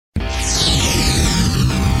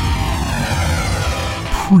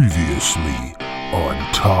Previously on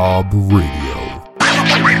TobRadio.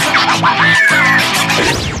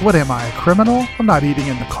 What am I, a criminal? I'm not eating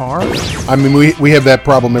in the car. I mean, we have that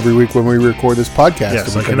problem every week when we record this podcast.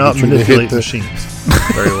 Yes, I cannot manipulate machines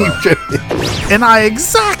very well. And I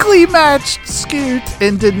exactly matched Scoot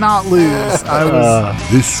and did not lose. I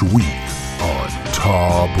was This week on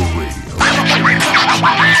TobRadio.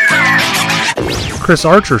 Chris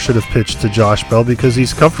Archer should have pitched to Josh Bell because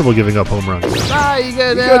he's comfortable giving up home runs. you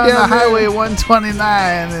go down the highway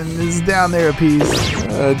 129 and it's down there a piece.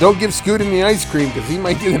 Don't give Scoot the ice cream because he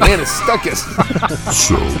might get an Anastuckus.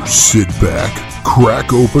 So sit back,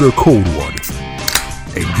 crack open a cold one,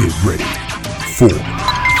 and get ready for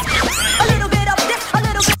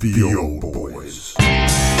the Old Boys.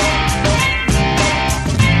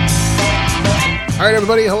 All right,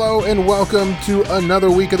 everybody, hello and welcome to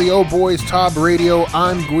another week of the Old Boys TobRadio.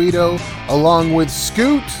 I'm Guido, along with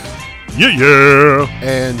Scoot. Yeah.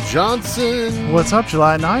 And Johnson. What's up,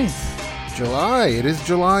 July 9th? July. It is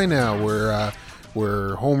July now.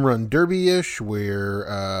 We're Home Run Derby-ish.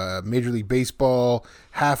 We're Major League Baseball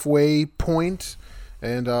halfway point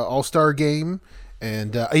and All-Star game.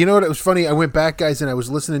 And you know what? It was funny. I went back, guys, and I was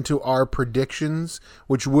listening to our predictions,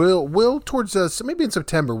 which will towards us maybe in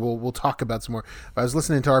September. We'll talk about some more. I was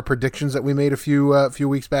listening to our predictions that we made a few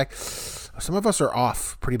weeks back. Some of us are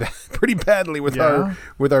off pretty badly with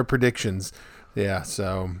our predictions. Yeah,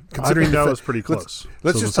 so considering I think that was pretty close.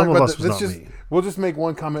 Let's just talk about we'll just make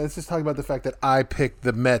one comment. Let's just talk about the fact that I picked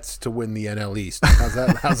the Mets to win the NL East. How's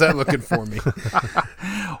that looking for me?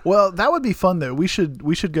 Well, that would be fun though. We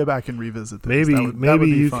should go back and revisit this. Maybe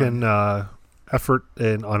you fun. can effort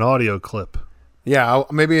an audio clip. Yeah,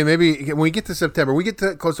 maybe when we get to September, we get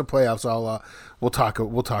to close to playoffs. We'll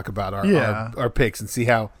talk about our picks and see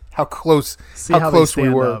how close we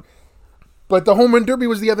were. Up. But the Home Run Derby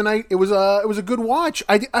was the other night. It was a good watch.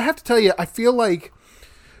 I have to tell you, I feel like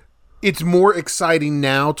it's more exciting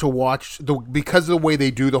now to watch because of the way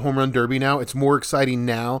they do the Home Run Derby now. It's more exciting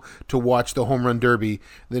now to watch the Home Run Derby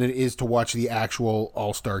than it is to watch the actual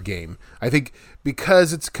All-Star game. I think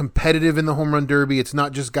because it's competitive in the Home Run Derby, it's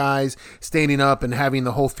not just guys standing up and having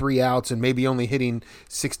the whole 3 outs and maybe only hitting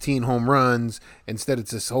 16 home runs. Instead, it's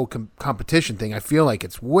this whole competition thing. I feel like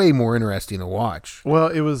it's way more interesting to watch. Well,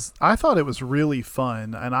 I thought it was really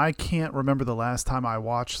fun, and I can't remember the last time I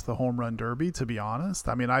watched the Home Run Derby, to be honest.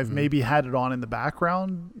 I mean, I've maybe had it on in the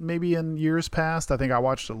background maybe in years past. I think I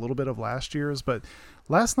watched a little bit of last year's, but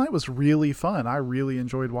last night was really fun. I really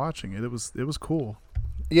enjoyed watching it. It was cool.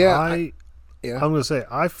 Yeah, I'm going to say,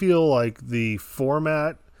 I feel like the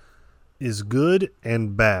format is good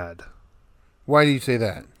and bad. Why do you say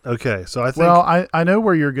that? Okay, so I think... Well, I know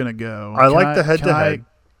where you're going to go. I like the head-to-head.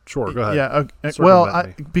 Sure, go ahead. Yeah,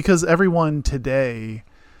 okay. Because everyone today,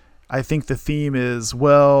 I think the theme is,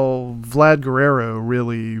 Vlad Guerrero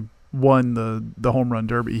really won the Home Run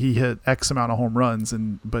Derby. He hit X amount of home runs,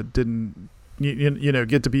 but didn't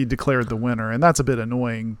get to be declared the winner, and that's a bit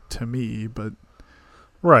annoying to me, but...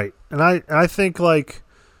 Right, and I think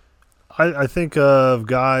I think of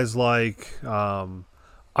guys like I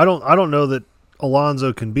don't know that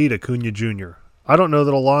Alonso can beat Acuna Jr. I don't know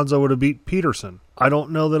that Alonso would have beat Peterson. I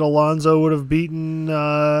don't know that Alonso would have beaten.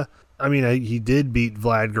 He did beat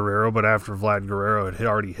Vlad Guerrero, but after Vlad Guerrero had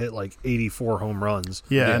already hit like 84 home runs.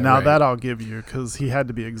 Yeah, that I'll give you because he had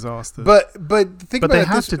to be exhausted. But think about they it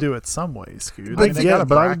have to do it some way, Scoot. I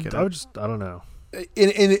don't know.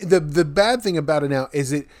 In the bad thing about it now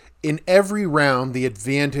is in every round the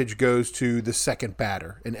advantage goes to the second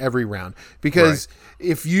batter in every round because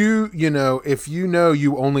if you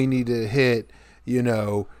only need to hit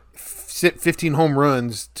 15 home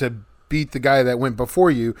runs to beat the guy that went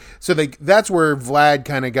before you, so that's where Vlad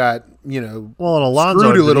kind of got and Alonso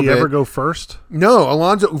screwed a little did he bit. Ever go first? No,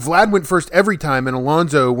 Vlad went first every time, and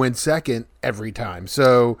Alonso went second every time.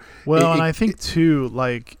 So and I think too,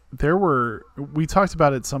 like we talked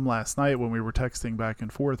about it some last night when we were texting back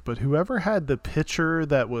and forth. But whoever had the pitcher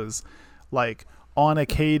that was like on a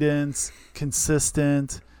cadence,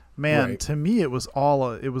 consistent, man, to me it was all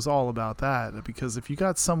about that. Because if you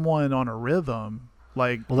got someone on a rhythm.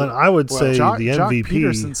 Then I would say the MVP. Jock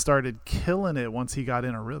Peterson started killing it once he got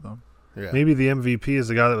in a rhythm. Yeah. Maybe the MVP is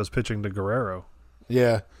the guy that was pitching to Guerrero.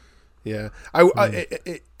 Yeah. I'll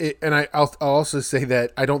also say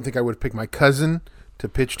that I don't think I would pick my cousin to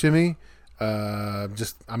pitch to me. I'm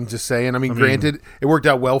just saying. I mean, granted, it worked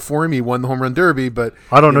out well for him. He won the Home Run Derby, but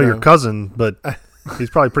I don't know your cousin, but he's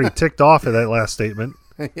probably pretty ticked off at that last statement.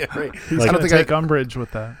 Yeah, right. He's going to take umbrage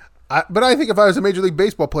with that. But I think if I was a Major League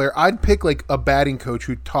Baseball player, I'd pick like a batting coach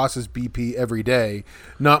who tosses BP every day,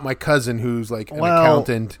 not my cousin who's like an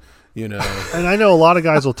accountant you know. And I know a lot of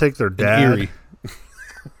guys will take their dad. Eerie.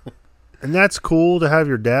 And that's cool to have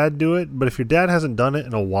your dad do it, but if your dad hasn't done it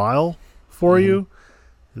in a while for you,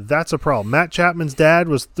 that's a problem. Matt Chapman's dad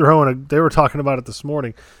was they were talking about it this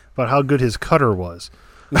morning, about how good his cutter was.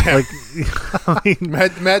 Like, I mean,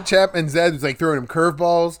 Matt Chapman's dad was like throwing him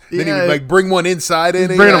curveballs. Then he would like bring one inside in.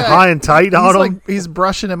 Bringing him high and tight on him. He's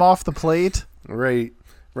brushing him off the plate. Right.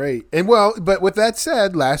 And well, but with that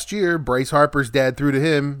said, last year Bryce Harper's dad threw to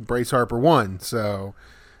him. Bryce Harper won. So,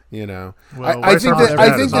 you know, Well, I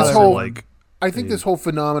think this whole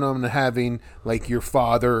phenomenon of having like your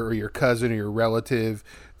father or your cousin or your relative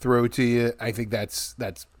throw to you, I think that's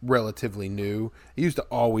relatively new. It used to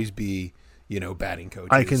always be, you know, batting coaches.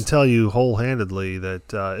 I can tell you wholehandedly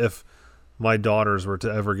that if my daughters were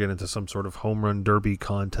to ever get into some sort of home run derby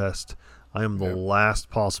contest, I am the last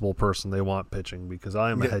possible person they want pitching because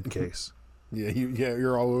I am a head case.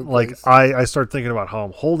 You're all over the like place. I start thinking about how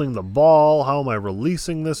I'm holding the ball, how am I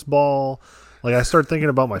releasing this ball? Like I start thinking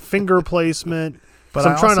about my finger placement. But so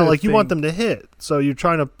I'm trying to also you want them to hit, so you're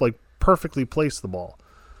trying to like perfectly place the ball.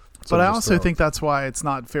 So but I also think that's why it's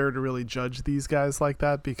not fair to really judge these guys like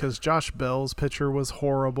that because Josh Bell's pitcher was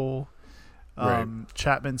horrible. Right.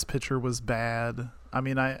 Chapman's pitcher was bad. I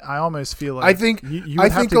mean, I almost feel like I think you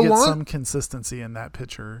would have to get Alon- some consistency in that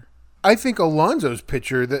pitcher. I think Alonso's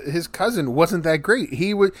pitcher, that his cousin, wasn't that great.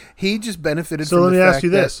 He just benefited So from let the me fact ask you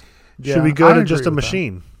this: Yeah, should we go I to just agree a with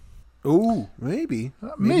machine? Ooh, maybe,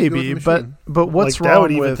 Maybe, go with the machine. but what's like, wrong that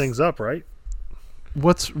would even with things up, right?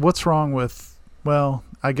 what's wrong with? Well,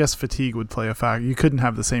 I guess fatigue would play a factor. You couldn't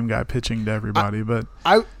have the same guy pitching to everybody, but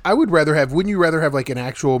I would rather have. Wouldn't you rather have like an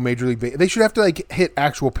actual major league? They should have to like hit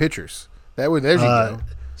actual pitchers. That would there you go.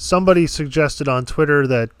 Somebody suggested on Twitter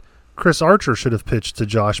that Chris Archer should have pitched to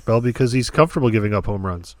Josh Bell because he's comfortable giving up home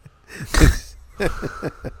runs.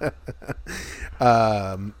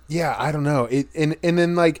 Yeah, I don't know. And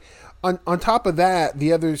then like on top of that,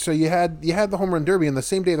 the other. So you had the home run derby, and the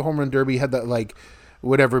same day the home run derby had that like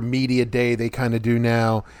whatever media day they kind of do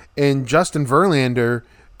now, and Justin Verlander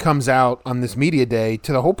comes out on this media day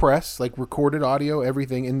to the whole press, like recorded audio,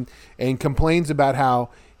 everything, and complains about how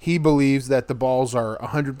he believes that the balls are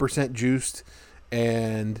 100% juiced,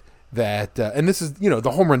 and that and this is, you know,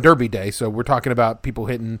 the home run derby day, so we're talking about people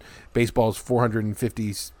hitting baseballs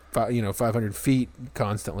 450, 500 feet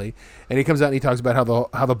constantly, and he comes out and he talks about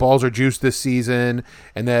how the balls are juiced this season,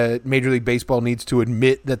 and that Major League Baseball needs to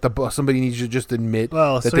admit that somebody needs to just admit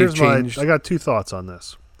that so they've changed. I got two thoughts on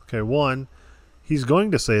this. Okay, one, he's going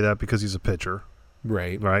to say that because he's a pitcher,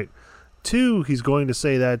 Right. Two, he's going to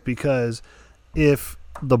say that because if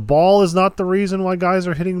the ball is not the reason why guys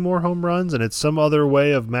are hitting more home runs, and it's some other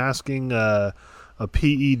way of masking a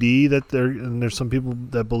PED and there's some people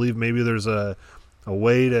that believe maybe there's a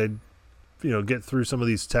way to, you know, get through some of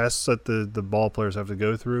these tests that the ball players have to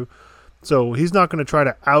go through. So he's not going to try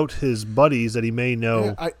to out his buddies that he may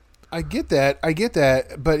know. Yeah, I get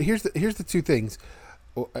that, but here's the two things.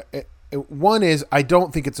 One is I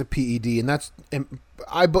don't think it's a PED, and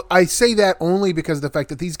I say that only because of the fact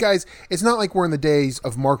that these guys, it's not like we're in the days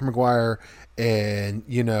of Mark McGwire and,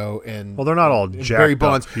 you know, and Well, they're not all jacked Barry up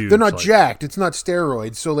Bonds. huge, They're not like- jacked. It's not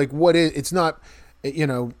steroids. So like, what is? It's not. You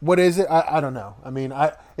know, what is it? I don't know. I mean,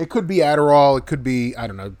 it could be Adderall. It could be, I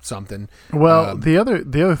don't know, something. Well, the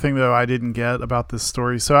other thing though I didn't get about this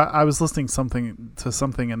story. So I was listening to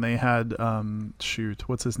something, and they had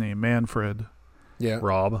what's his name, Manfred,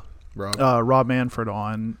 Rob Manfred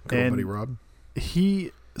on, Good old and buddy Rob.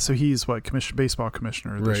 he's baseball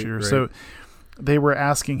commissioner this Right, year. right. So they were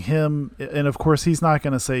asking him, and of course he's not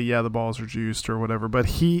going to say the balls are juiced or whatever, but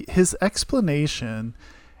his explanation.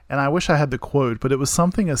 And I wish I had the quote, but it was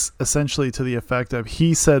something essentially to the effect of,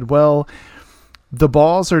 he said, well, the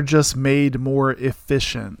balls are just made more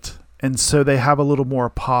efficient, and so they have a little more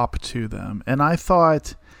pop to them. And I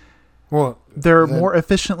thought, well, they're more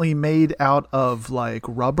efficiently made out of like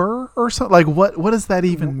rubber or something. Like what does that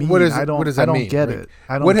even mean? What does I don't mean? get Right. it.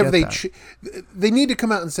 I don't What get have they? that. They need to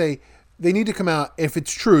come out and say. They need to come out, if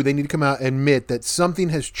it's true, they need to come out and admit that something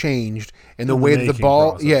has changed in the way that the making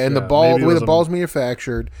ball, process, the yeah. ball, Maybe the it way was the a- ball's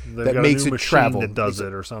manufactured They've that got makes a new it machine travel. that does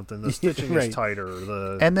it or something. The stitching Right. is tighter.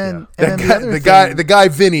 And then The other guy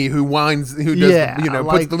Vinny who winds, who does, Yeah, puts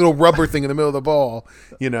like- the little rubber thing in the middle of the ball.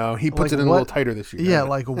 You know, he puts Like it in a what- little tighter this year. Yeah,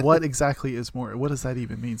 like what exactly is more? What does that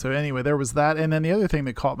even mean? So anyway, there was that, and then the other thing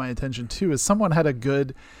that caught my attention too is someone had a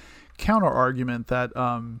good counter argument that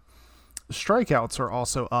strikeouts are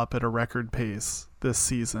also up at a record pace this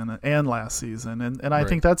season and last season, and I Right.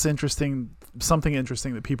 think that's interesting. Something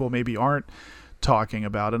interesting that people maybe aren't talking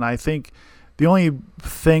about, and I think The only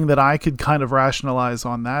thing that I could kind of rationalize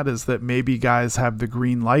on that is that maybe guys have the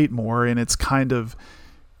green light more, and it's kind of,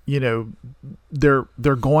 they're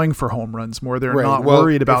going for home runs more. They're not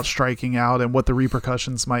worried about striking out and what the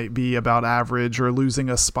repercussions might be about average or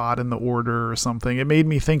losing a spot in the order or something. It made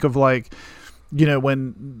me think of like,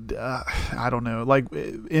 when I don't know, like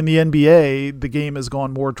in the NBA, the game has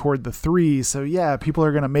gone more toward the threes. So yeah, people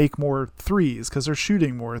are going to make more threes because they're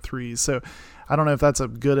shooting more threes. So I don't know if that's a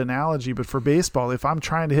good analogy, but for baseball, if I'm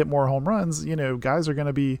trying to hit more home runs, guys are going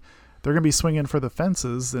to be, they're going to be swinging for the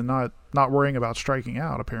fences and not worrying about striking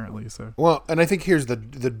out, apparently. So well, and I think here's the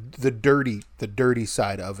dirty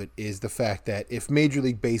side of it is the fact that if Major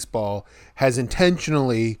League Baseball has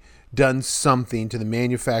intentionally done something to the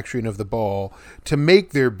manufacturing of the ball to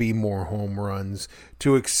make there be more home runs,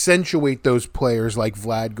 to accentuate those players like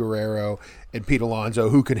Vlad Guerrero and Pete Alonso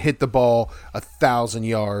who can hit the ball 1,000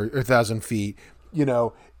 yards or 1,000 feet,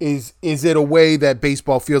 is it a way that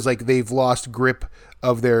baseball feels like they've lost grip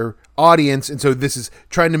of their audience, and so this is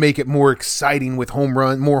trying to make it more exciting with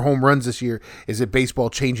more home runs this year? Is it baseball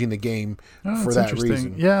changing the game for that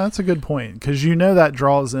reason? Yeah, that's a good point, because that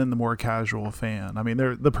draws in the more casual fan. I mean,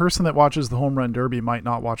 the person that watches the Home Run Derby might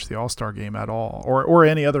not watch the All-Star game at all, or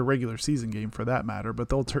any other regular season game for that matter, but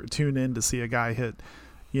they'll tune in to see a guy hit,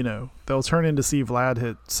 they'll turn in to see Vlad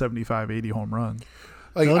hit 75, 80 home runs.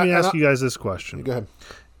 Let me ask you guys this question. Go ahead.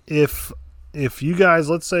 If you guys,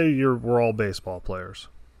 let's say we're all baseball players,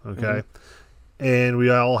 okay, and we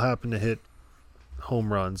all happen to hit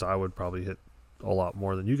home runs. I would probably hit a lot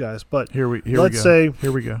more than you guys, but let's say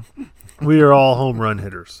here we go. We are all home run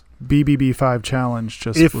hitters. BBB5 challenge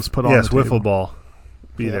was put on the table. Wiffle ball,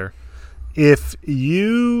 there. If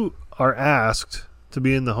you are asked to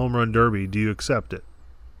be in the Home Run Derby, do you accept it?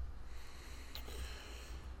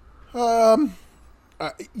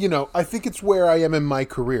 I think it's where I am in my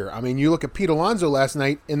career. I mean, you look at Pete Alonso last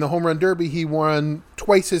night in the Home Run Derby. He won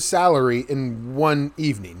twice his salary in one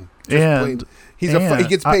evening. He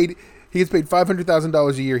gets paid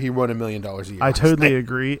 $500,000 a year. He won $1 million a year. I totally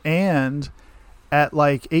agree. And at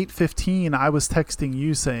like 8:15, I was texting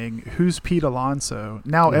you saying, "Who's Pete Alonso?"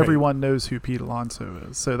 Now everyone knows who Pete Alonso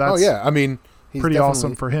is. So that's I mean, he's pretty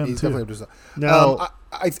awesome for him too. Now,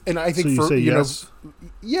 I think so for yes?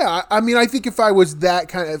 Yeah. I mean, I think if I was that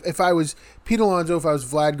kind of, if I was Pete Alonso, if I was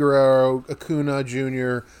Vlad Guerrero, Acuna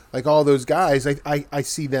Jr., like all those guys, I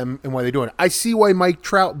see them and why they're doing it. I see why Mike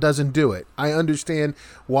Trout doesn't do it. I understand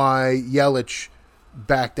why Yelich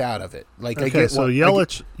backed out of it.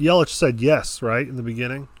 Yelich said yes, right, in the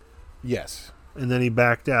beginning? Yes. And then he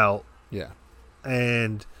backed out. Yeah.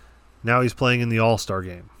 And now he's playing in the All-Star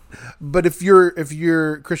game. But if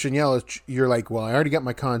you're Christian Yelich, you're like, well, I already got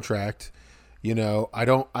my contract.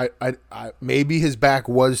 I maybe his back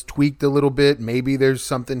was tweaked a little bit. Maybe there's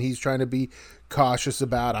something he's trying to be cautious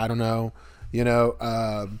about. I don't know.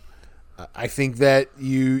 I think that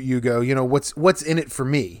you go, what's in it for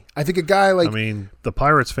me? I think a guy like, the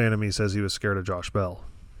Pirates fan of me says he was scared of Josh Bell.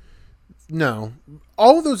 No,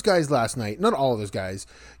 all of those guys last night, not all of those guys,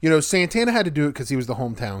 Santana had to do it because he was the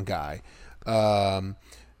hometown guy.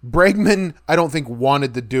 Bregman, I don't think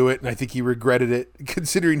wanted to do it, and I think he regretted it,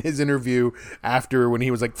 considering his interview after when he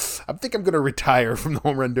was like, I think I'm going to retire from the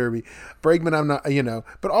Home Run Derby. Bregman, I'm not,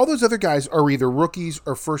 but all those other guys are either rookies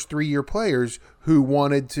or first 3-year players who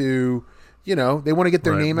wanted to, they want to get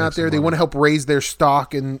their name out there. They want to help raise their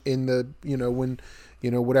stock in the, when,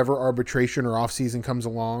 whatever arbitration or off season comes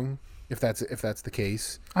along. If that's the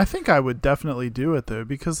case, I think I would definitely do it though,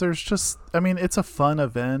 because there's just, it's a fun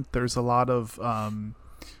event. There's a lot of,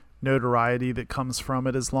 notoriety that comes from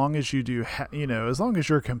it, as long as you do as long as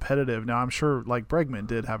you're competitive. Now I'm sure like Bregman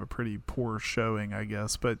did have a pretty poor showing, I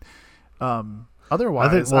guess, but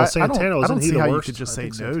otherwise I think, I don't see how you could just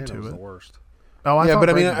say no to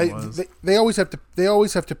it. They always have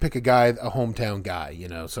to pick a guy, a hometown guy,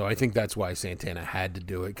 so I think that's why Santana had to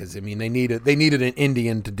do it, because they needed an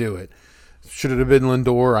Indian to do it. Should it have been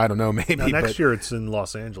Lindor? I don't know, maybe. Now, next year it's in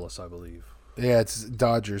Los Angeles, I believe. Yeah, it's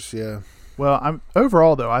Dodgers, yeah. Well,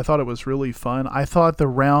 overall, though, I thought it was really fun. I thought the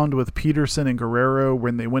round with Peterson and Guerrero,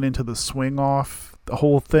 when they went into the swing off, the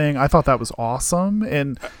whole thing, I thought that was awesome.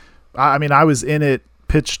 And I was in it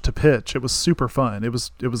pitch to pitch. It was super fun. It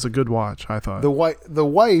was a good watch, I thought. The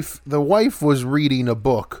wife was reading a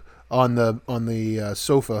book on the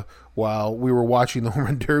sofa while we were watching the Home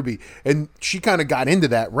Run Derby, and she kind of got into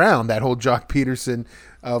that round, that whole Jock Peterson,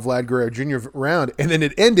 Vlad Guerrero Jr. round, and then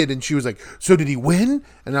it ended, and she was like, "So did he win?"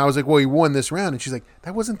 And I was like, "Well, he won this round." And she's like,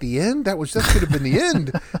 "That wasn't the end. That should have been the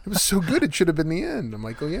end. It was so good, it should have been the end." I'm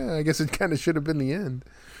like, "Oh yeah, I guess it kind of should have been the end."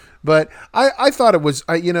 But I thought it was,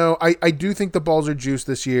 I do think the balls are juiced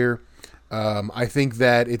this year. I think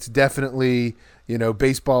that it's definitely,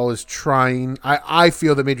 baseball is trying. I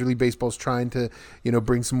feel that Major League Baseball is trying to,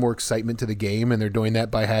 bring some more excitement to the game, and they're doing that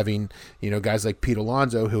by having, guys like Pete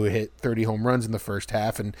Alonso who hit 30 home runs in the first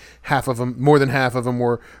half, and more than half of them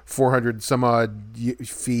were 400 some odd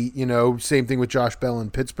feet. Same thing with Josh Bell in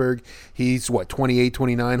Pittsburgh. He's 28,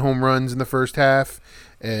 29 home runs in the first half,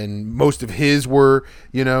 and most of his were,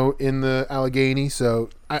 in the Allegheny. So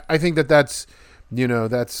I think that's where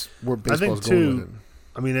baseball's going with it.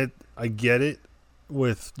 I mean, I get it.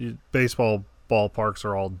 With baseball ballparks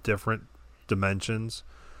are all different dimensions.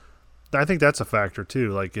 I think that's a factor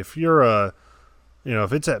too. Like if you're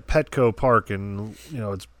if it's at Petco Park and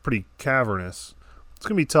it's pretty cavernous, it's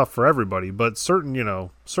gonna be tough for everybody. But certain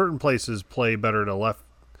places play better to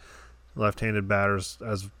left-handed batters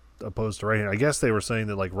as opposed to right-handed. I guess they were saying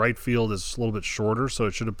that like right field is a little bit shorter, so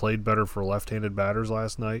it should have played better for left-handed batters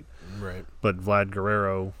last night. Right. But Vlad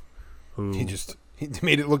Guerrero, who He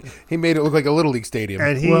made it look like a little league stadium,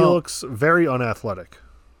 and he looks very unathletic.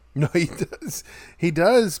 No, he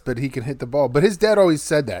does, but he can hit the ball. But his dad always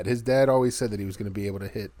said that. His dad always said that he was going to be able to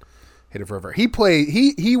hit it forever. He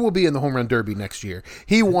will be in the home run derby next year.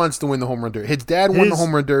 He wants to win the home run derby. His dad won the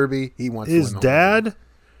home run derby. He wants to win the home run derby.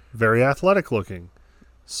 Very athletic looking.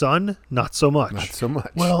 Son, not so much. Not so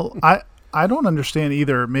much. Well, I don't understand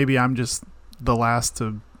either. Maybe I'm just the last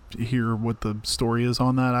to hear what the story is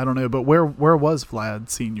on that. I don't know, but where was Vlad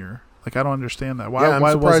Senior? Like, I don't understand that. Why? I'm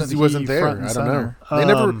why surprised he wasn't there. Front and I don't center?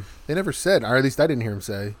 know. They never said, or at least I didn't hear him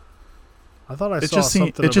say. I thought It saw just seemed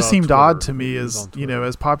something. it just about seemed Twitter. odd to me, It was as on Twitter.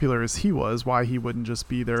 as popular as he was, why he wouldn't just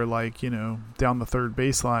be there, like down the third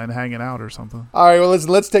baseline hanging out or something. All right, well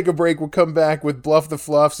let's take a break. We'll come back with Bluff the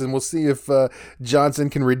Fluffs, and we'll see if Johnson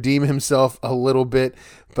can redeem himself a little bit.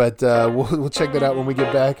 But we'll check that out when we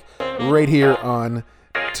get back, right here on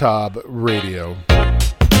Tob Radio.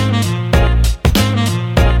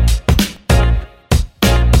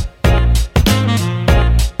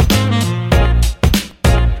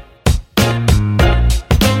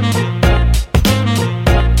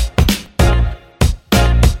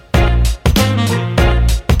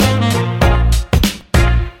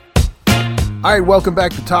 All right, welcome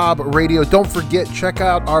back to Tob Radio. Don't forget, check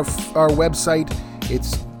out our website.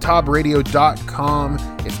 It's TobRadio.com.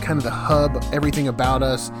 It's kind of the hub of everything about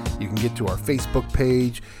us. You can get to our Facebook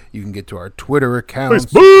page. You can get to our Twitter account.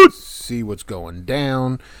 See what's going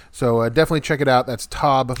down. So definitely check it out. That's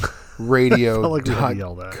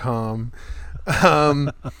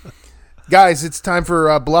TobRadio.com. Guys, it's time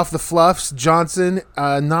for Bluff the Fluffs. Johnson,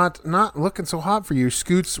 not looking so hot for you.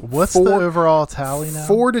 Scoots, What's the overall tally now?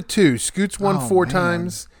 4-2. Scoots won 4 man.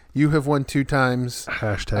 times. You have won 2 times.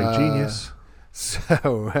 Hashtag genius.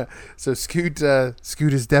 So Scoot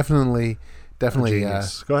is definitely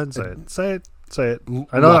Genius. Go ahead and say it. Say it.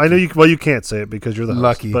 I Lucky. know you. Well, you can't say it because you're the host,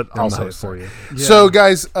 Lucky. but I'm I'll the say it host. for you. Yeah. So,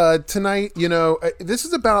 guys, tonight, this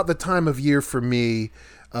is about the time of year for me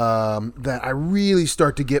that I really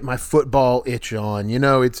start to get my football itch on.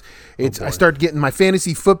 I start getting my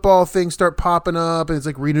fantasy football things start popping up, and it's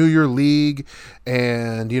like renew your league,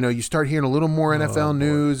 and you start hearing a little more NFL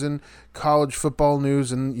news and college football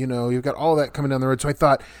news, and you've got all that coming down the road. So I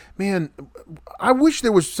thought, man, I wish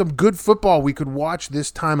there was some good football we could watch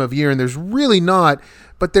this time of year, and there's really not.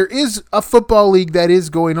 But there is a football league that is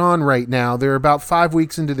going on right now. They're about 5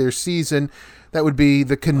 weeks into their season. That would be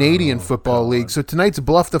the Canadian Football League. So tonight's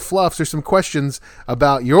Bluff the Fluffs. There's some questions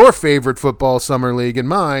about your favorite football summer league and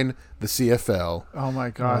mine, the CFL. Oh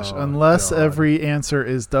my gosh! Unless every answer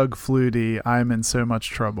is Doug Flutie, I'm in so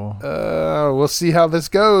much trouble. We'll see how this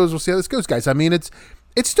goes. Guys. I mean, it's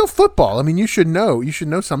still football. I mean, you should know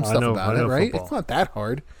some stuff about it, right? Football. It's not that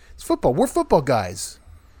hard. It's football. We're football guys,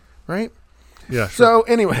 right? Yeah. Sure. So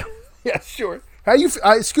anyway, yeah, sure. How you,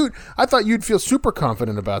 Scoot? I thought you'd feel super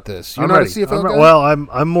confident about this. You're I'm not ready. a CFL guy? Well,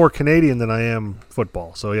 I'm more Canadian than I am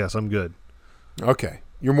football, so yes, I'm good. Okay,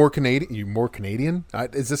 you're more Canadian. You're more Canadian.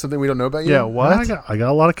 Is this something we don't know about you? Yeah, what? I got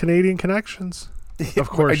a lot of Canadian connections. Of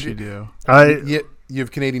course you do. You have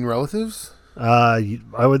Canadian relatives. I would You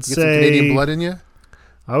get some say Canadian blood in you.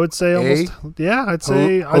 I would say almost. Yeah, I'd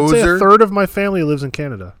say a Hoser? third of my family lives in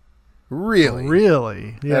Canada. Really?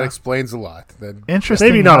 Really? Yeah. That explains a lot. Interesting.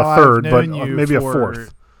 Maybe not how a third, I've but known you maybe a for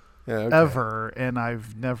fourth. Yeah, okay. Ever, and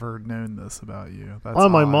I've never known this about you. That's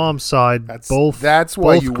On my odd. mom's side, That's both why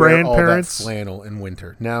both you wear all that grandparents, flannel in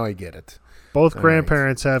winter. Now I get it. both All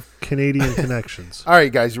grandparents have Canadian connections. All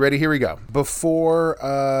right, guys, you ready? Here we go. Before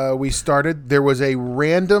we started, there was a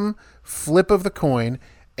random flip of the coin,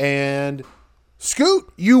 and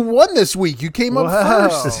Scoot, you won this week. You came up Wow.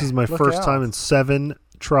 first. This is my Look first out. time in 7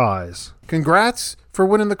 tries. Congrats for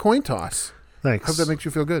winning the coin toss. Thanks. Hope that makes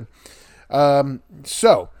you feel good.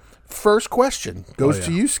 So, first question goes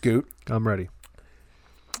to you, Scoot. I'm ready.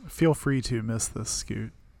 Feel free to miss this,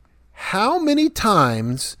 Scoot. How many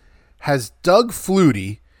times has Doug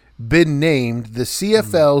Flutie been named the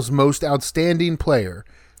CFL's most outstanding player?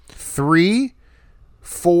 3,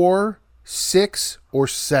 4, 6, or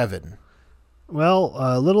 7? Well,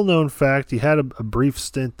 a little known fact, he had a brief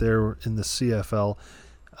stint there in the CFL.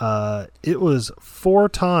 It was 4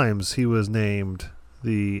 times he was named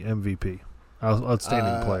the MVP,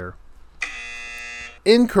 outstanding player.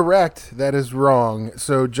 Incorrect. That is wrong.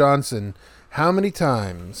 So, Johnson, how many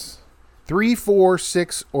times? 3, 4,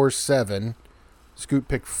 6, or 7? Scoot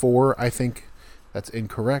picked 4. I think that's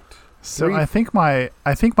incorrect. So 3. I think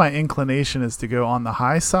my inclination is to go on the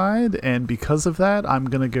high side, and because of that, I'm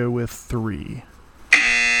gonna go with 3.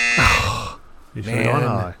 You should have gone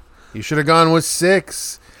high. You should have gone with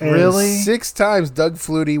 6. Really? 6 times Doug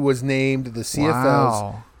Flutie was named the CFL's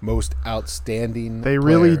Wow. most outstanding They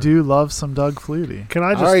really player. do love some Doug Flutie. Can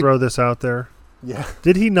I just All right. throw this out there? Yeah.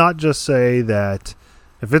 Did he not just say that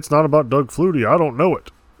if it's not about Doug Flutie, I don't know it?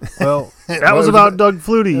 Well, that was about Doug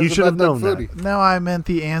Flutie. You should have known that. No, I meant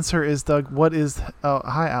the answer is Doug. What is?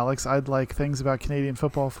 Hi, Alex. I'd like things about Canadian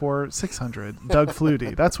football for 600. Doug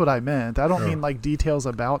Flutie. That's what I meant. I don't mean like details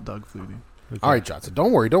about Doug Flutie. Okay. All right, Johnson.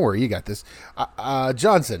 Don't worry. You got this.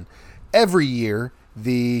 Johnson, every year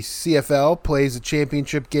the CFL plays a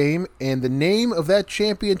championship game, and the name of that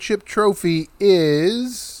championship trophy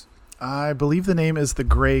is... I believe the name is the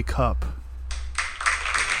Grey Cup.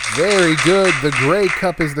 Very good. The Grey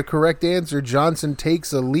Cup is the correct answer. Johnson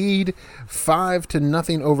takes a lead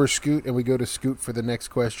 5-0 over Scoot, and we go to Scoot for the next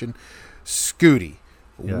question. Scooty,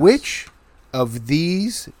 Yes. which of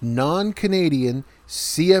these non-Canadian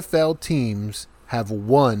CFL teams have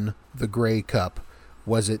won the Grey Cup?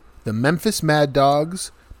 Was it the Memphis Mad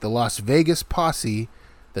Dogs, the Las Vegas Posse,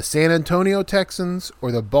 the San Antonio Texans,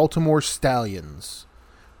 or the Baltimore Stallions?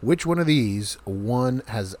 Which one of these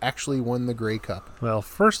has actually won the Grey Cup? Well,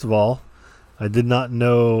 first of all, I did not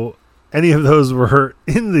know any of those were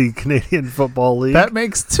in the Canadian Football League. That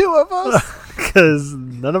makes 2 of us. Because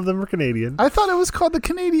none of them are Canadian. I thought it was called the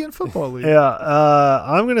Canadian Football League. Yeah,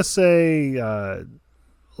 I'm going to say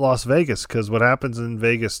Las Vegas, because what happens in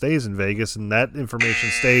Vegas stays in Vegas, and that information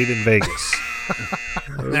stayed in Vegas.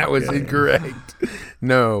 That was incorrect.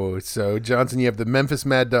 No. So, Johnson, you have the Memphis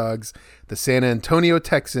Mad Dogs, the San Antonio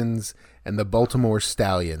Texans, and the Baltimore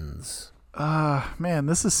Stallions. Man,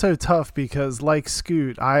 this is so tough because, like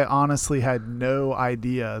Scoot, I honestly had no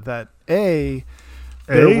idea that there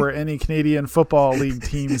were any Canadian Football League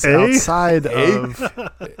teams outside of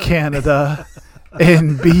Canada,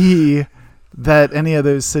 and B, that any of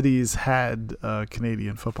those cities had a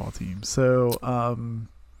Canadian football team. So,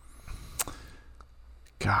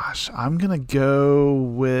 gosh, I'm going to go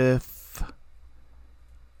with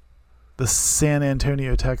the San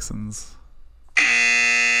Antonio Texans.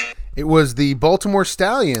 It was the Baltimore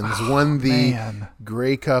Stallions won the Man.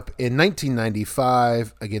 Grey Cup in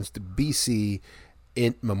 1995 against BC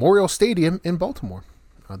in Memorial Stadium in Baltimore,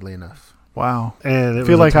 oddly enough. Wow. And I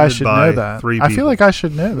feel like I should know that. 3 I feel people. like I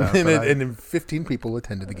should know that. And, but and 15 people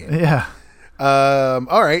attended the game. yeah.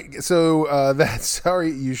 All right, so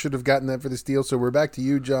sorry, you should have gotten that for the steal. So we're back to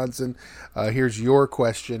you, Johnson. Here's your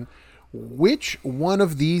question. Which one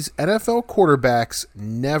of these NFL quarterbacks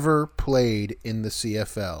never played in the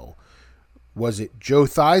CFL? Was it Joe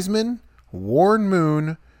Theismann, Warren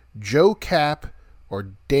Moon, Joe Kapp,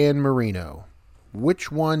 or Dan Marino?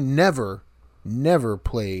 Which one never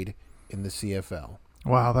played in the CFL?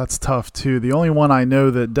 Wow, that's tough too. The only one I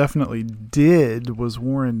know that definitely did was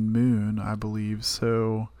Warren Moon, I believe.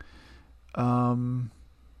 So, wow.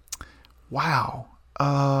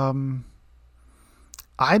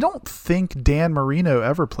 I don't think Dan Marino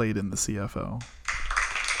ever played in the CFL.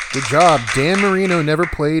 Good job. Dan Marino never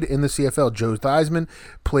played in the CFL. Joe Theismann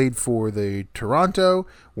played for the Toronto.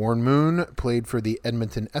 Warren Moon played for the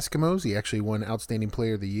Edmonton Eskimos. He actually won Outstanding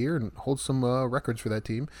Player of the Year and holds some records for that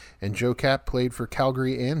team. And Joe Kapp played for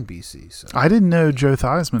Calgary and BC. So. I didn't know Joe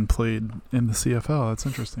Theismann played in the CFL. That's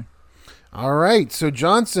interesting. All right. So,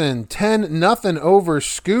 Johnson, 10-0 over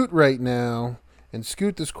Scoot right now. And,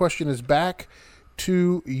 Scoot, this question is back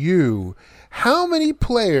to you. How many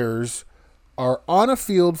players are on a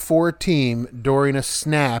field for a team during a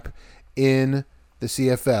snap in the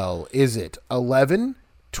CFL? Is it 11,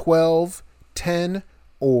 12, 10,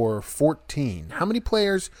 or 14? How many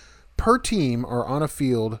players per team are on a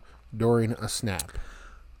field during a snap?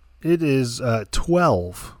 It is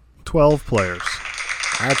 12. 12 players.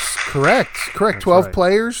 That's correct. That's 12 right.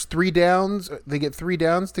 players, 3 downs. They get 3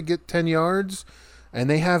 downs to get 10 yards. And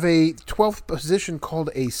they have a 12th position called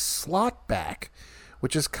a slot back,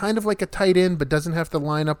 which is kind of like a tight end, but doesn't have to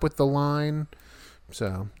line up with the line.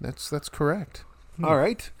 So that's correct. All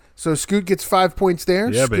right. So Scoot gets 5 points there.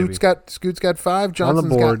 Yeah, Scoot's got 5. Johnson's on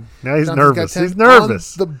the board. Got, Now he's Johnson's nervous. got 10. He's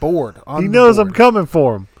nervous. On the board. He knows I'm coming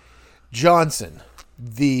for him. Johnson,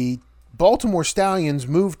 the Baltimore Stallions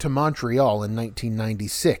moved to Montreal in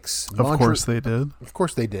 1996. Of course they did. Of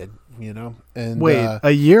course they did. You know, and wait,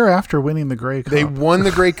 a year after winning the Grey Cup, they won the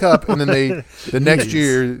Grey Cup, and then the next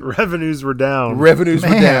year revenues were down.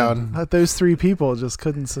 Those three people just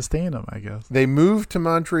couldn't sustain them. I guess they moved to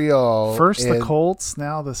Montreal. First the Colts,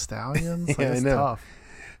 now the Stallions. Like, Yeah, it's I know. tough.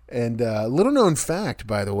 And little known fact,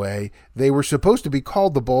 by the way, they were supposed to be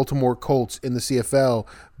called the Baltimore Colts in the CFL,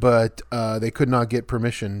 but they could not get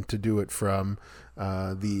permission to do it from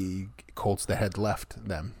the Colts that had left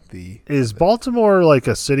them. Is Baltimore like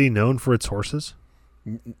a city known for its horses?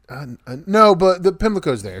 No, but the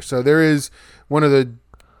Pimlico's there, so there is one of the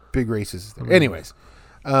big races there. Anyways,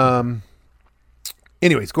 going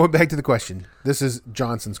back to the question. This is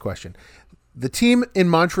Johnson's question. The team in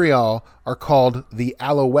Montreal are called the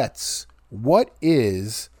Alouettes. What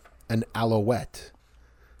is an Alouette?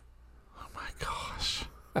 Oh my gosh.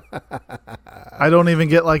 I don't even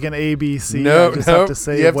get like an ABC. I just have to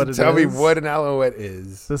say what it is. Tell me what an Alouette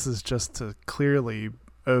is. This is just to clearly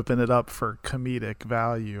open it up for comedic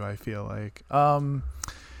value, I feel like. An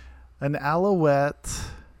Alouette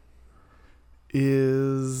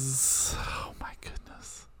is, oh my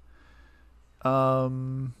goodness.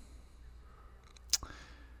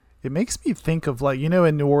 It makes me think of, like,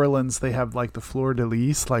 in New Orleans they have like the fleur de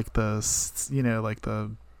lis, like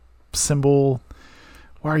the symbol.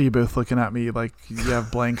 Why are you both looking at me like you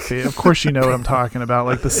have blank face? Of course you know what I'm talking about,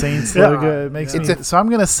 like the Saints logo. It makes me. So I'm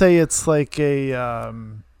gonna say it's like a.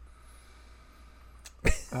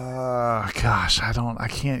 Gosh, I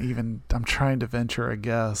can't even. I'm trying to venture a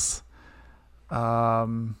guess.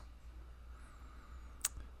 An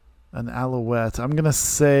Alouette. I'm gonna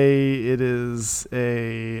say it is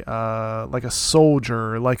a like a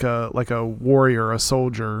soldier, like a warrior, a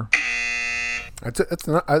soldier. That's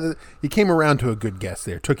not. You came around to a good guess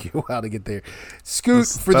there. Took you a while to get there. Scoot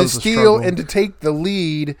for that the was a steal struggle. and to take the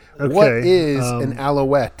lead. Okay, What is an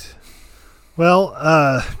Alouette?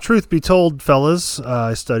 Well, truth be told, fellas,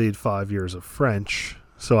 I studied 5 years of French,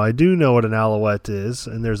 so I do know what an Alouette is,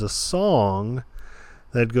 and there's a song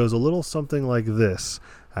that goes a little something like this.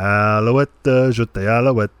 Alouette, je te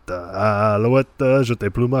alouette, alouette, je te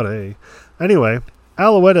plumerai. Anyway,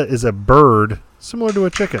 Alouette is a bird similar to a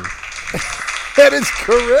chicken. That is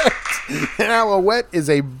correct. An Alouette is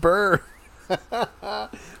a bird.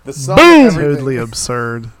 The song. Boom! Totally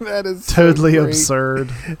absurd. That is totally so great. absurd.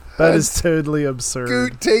 That is totally absurd.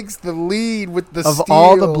 Scoot takes the lead with the Of steal.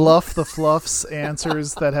 all the Bluff the Fluffs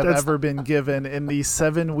answers that have ever been given in the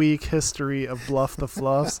 7-week history of Bluff the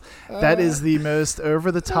Fluffs, that is the most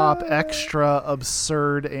over-the-top, extra,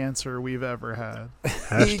 absurd answer we've ever had. He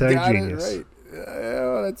got Hashtag genius. it right.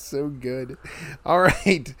 Oh, that's so good. All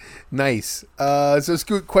right. Nice. So,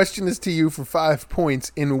 Scoot, question is to you for 5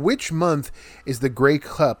 points. In which month is the Grey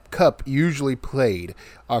Cup usually played?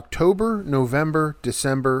 October, November,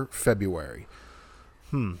 December, February?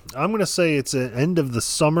 I'm going to say it's the end of the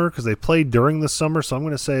summer because they played during the summer, so I'm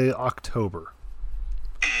going to say October.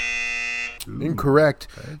 Incorrect.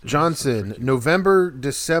 Johnson, November,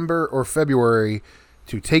 December, or February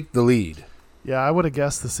to take the lead. Yeah, I would have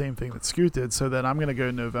guessed the same thing that Scoot did, so then I'm going to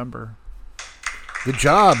go November. Good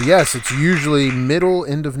job. Yes, it's usually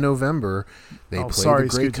end of November. They play sorry, the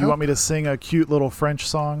Grey Scoot. Cup. Do you want me to sing a cute little French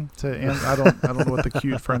song? I don't know what the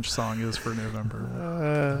cute French song is for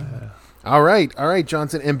November. All right,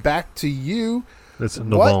 Johnson. And back to you. It's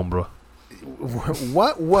November.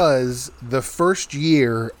 What was the first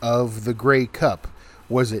year of the Grey Cup?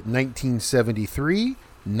 Was it 1973,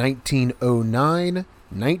 1909,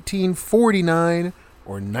 1949,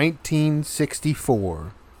 or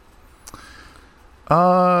 1964?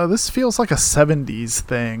 This feels like a 70s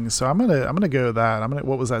thing, so I'm gonna go with that.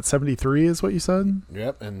 What was that? 73 is what you said?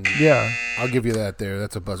 Yep, and Yeah. I'll give you that there.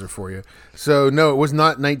 That's a buzzer for you. So no, it was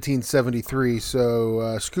not 1973.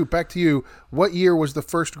 So Scoot, back to you. What year was the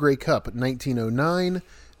first Grey Cup? 1909,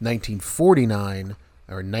 1949,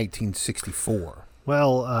 or 1964?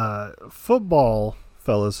 Well, football,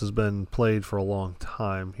 fellas, has been played for a long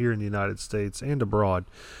time here in the United States and abroad.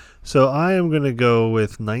 So I am going to go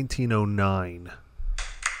with 1909.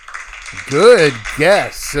 Good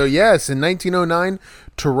guess. So yes, in 1909,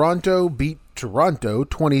 Toronto beat Toronto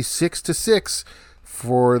 26-6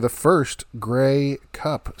 for the first Grey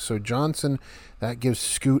Cup. So Johnson, that gives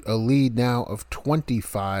Scoot a lead now of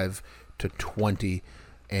 25-20. to 20.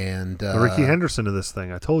 And The Ricky Henderson of this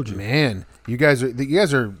thing, I told you. man, you guys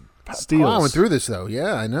are Steals. plowing through this though.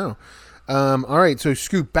 Yeah, I know. All right, so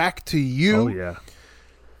Scoot, back to you. Oh yeah.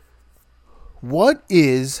 What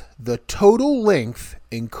is the total length,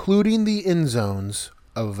 including the end zones,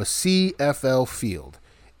 of a CFL field?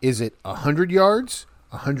 Is it 100 yards,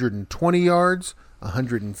 120 yards,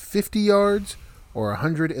 150 yards, or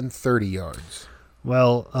 130 yards?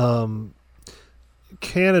 Well,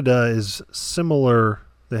 Canada is similar.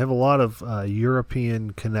 They have a lot of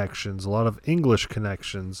European connections, a lot of English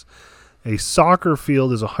connections. A soccer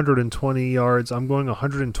field is 120 yards. I'm going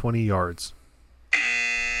 120 yards.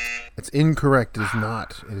 It's incorrect. It is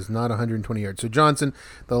not. It is not 120 yards. So, Johnson,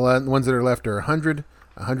 the ones that are left are 100,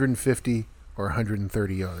 150, or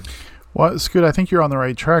 130 yards. Well, Scoot, I think you're on the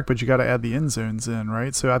right track, but you got to add the end zones in,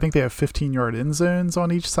 right? So I think they have 15-yard end zones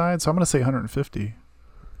on each side. So I'm going to say 150.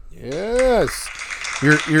 Yes,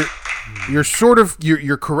 you're sort of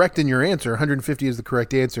you're correct in your answer. 150 is the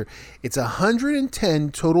correct answer. It's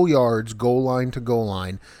 110 total yards, goal line to goal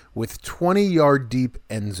line, with 20-yard deep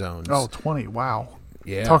end zones. Oh, 20. Wow.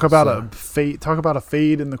 Yeah. Talk about a fade. Talk about a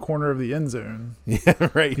fade in the corner of the end zone. Yeah,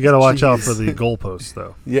 right. You got to watch out for the goalposts,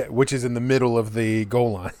 though. Yeah, which is in the middle of the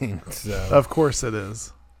goal line. So. Of course it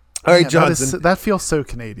is. All right, Man, Johnson. that feels so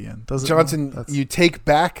Canadian, doesn't Johnson, it? you take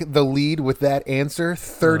back the lead with that answer,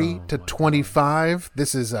 30 to 25. God.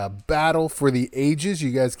 This is a battle for the ages.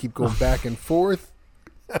 You guys keep going back and forth.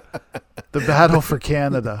 The battle for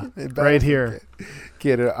Canada, right here.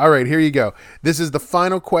 Canada. All right, here you go. This is the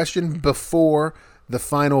final question before the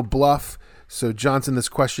final bluff. So, Johnson, this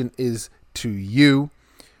question is to you.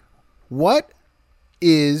 What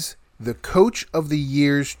is the Coach of the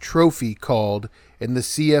Year's trophy called in the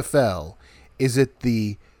CFL? Is it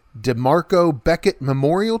the DeMarco Beckett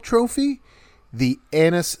Memorial Trophy, the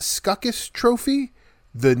Anis Skukis Trophy,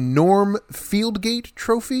 the Norm Fieldgate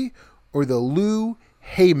Trophy, or the Lou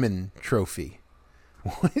Heyman Trophy?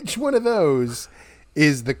 Which one of those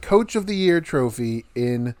is the Coach of the Year trophy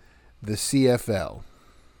in the CFL?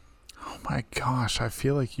 Oh my gosh, I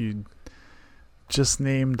feel like you just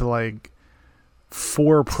named like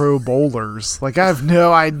 4 Pro Bowlers. Like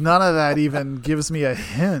none of that even gives me a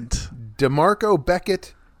hint. DeMarco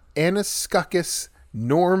Beckett, Anis Skukis,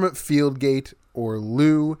 Norm Fieldgate, or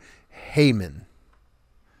Lou Heyman?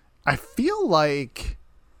 I feel like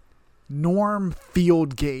Norm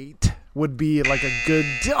Fieldgate would be like a good.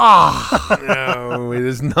 No, it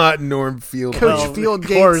is not Norm Fieldgate. Coach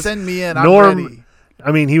Fieldgate, send me in. I'm ready.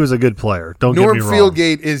 I mean, he was a good player. Don't Norm get me wrong.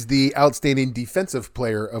 Fieldgate is the Outstanding Defensive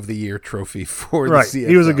Player of the Year trophy for the CFL.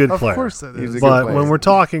 He was a good player. Of course it is. But when we're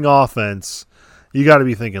talking offense, you got to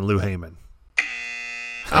be thinking Lou Heyman.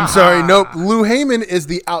 I'm sorry. Nope. Lou Heyman is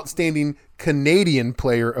the Outstanding Canadian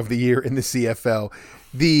Player of the Year in the CFL.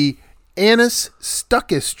 The Anis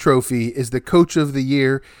Skukis Trophy is the Coach of the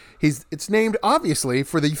Year. It's named, obviously,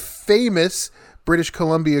 for the famous British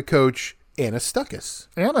Columbia coach, Anis Skukis.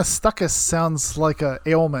 Anis Skukis sounds like a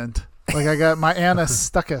ailment. Like I got my Anis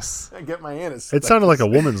Skukis. I get my Anis. It sounded like a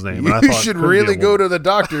woman's name. And I You thought should it could really be a go woman. to the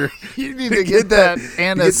doctor. You need to get that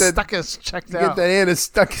Anis get that- Skukis checked Get out. that Anis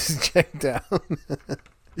Skukis checked out.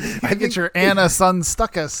 I get your Anis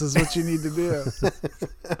Unstuckus is what you need to do.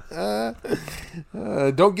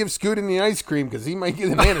 Don't give Scoot any ice cream because he might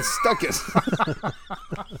get an Anis Skukis.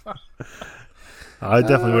 I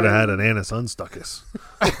definitely would have had an Anus Unstuckus.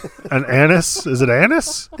 An anise? Is it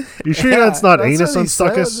anise? You sure that's not Anus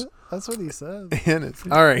Unstuckus? That's what he said. Anis.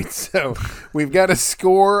 All right, so we've got a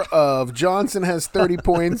score of Johnson has 30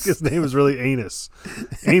 points. His name is really Anus.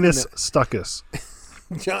 Anus Stuckus.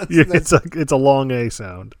 Johnson, Yeah, it's a long A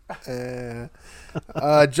sound.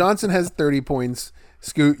 Johnson has 30 points.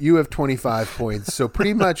 Scoot, you have 25 points. So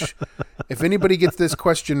pretty much, if anybody gets this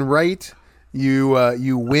question right,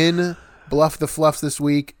 you win Bluff the Fluffs this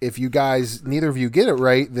week. If you guys, neither of you get it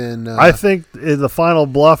right, then I think the final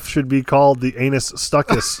bluff should be called the Anus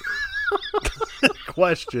Stuckus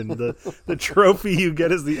question. The trophy you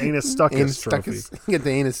get is the Anus Stuckus trophy. You get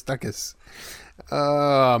the Anus Stuckus.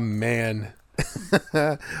 Oh man.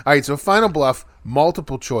 All right, so final bluff,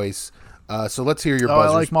 multiple choice. So let's hear your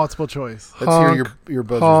buzzers. I like multiple choice. Let's hear your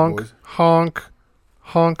buzzers, honk, boys. honk,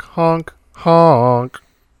 honk, honk, honk.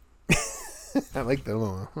 I like that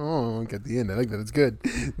little honk at the end. I like that. It's good.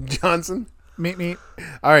 Johnson? Meet.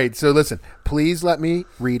 All right, so listen. Please let me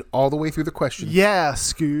read all the way through the question. Yeah,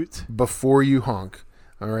 Scoot. Before you honk.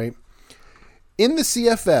 All right. In the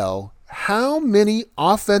CFL, how many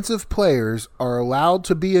offensive players are allowed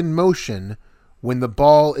to be in motion when the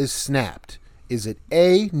ball is snapped? Is it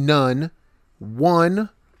A, none, 1,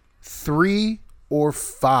 3, or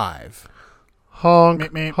 5? Honk,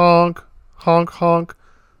 Meep. honk, Honk, honk.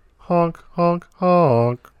 Honk, honk,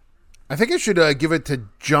 honk. I think I should give it to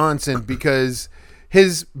Johnson because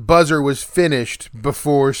his buzzer was finished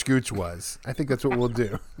before Scoot's was. I think that's what we'll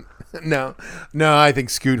do. No, I think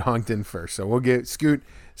Scoot honked in first, so we'll get Scoot.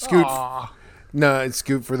 No, it's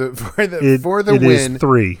Scoot for the win. It is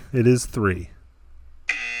 3. It is 3.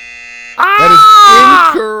 That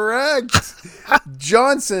is incorrect.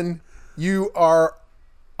 Johnson, you are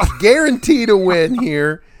guaranteed a win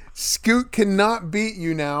here. Scoot cannot beat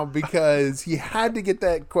you now because he had to get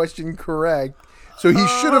that question correct. So he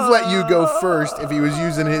should have let you go first if he was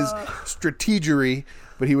using his strategery,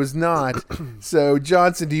 but he was not. So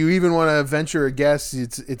Johnson, do you even want to venture a guess?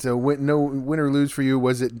 It's a no win or lose for you.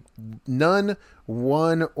 Was it none,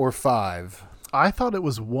 1, or 5? I thought it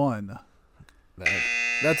was 1.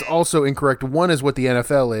 That's also incorrect. 1 is what the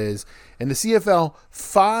NFL is, and the CFL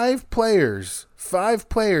 5 players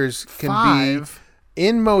can be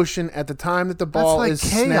in motion at the time that the ball is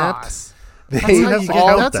chaos. Snapped.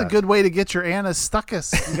 That's a good way to get your Anna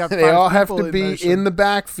Stuckus. You got they all have to be in the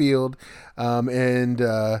backfield, and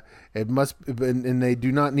it must. And they do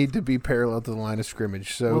not need to be parallel to the line of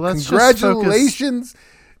scrimmage. So congratulations,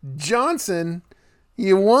 Johnson.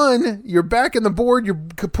 You won. You're back in the board. You're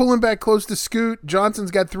pulling back close to Scoot.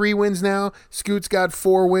 Johnson's got 3 wins now. Scoot's got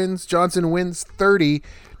 4 wins. Johnson wins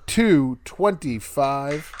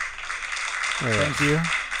 30-25.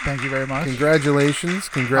 Thank you very much. Congratulations.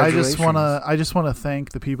 I just want to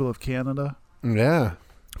thank the people of Canada. Yeah.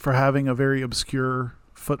 For having a very obscure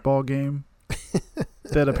football game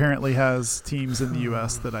that apparently has teams in the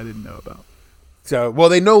US that I didn't know about. So, well,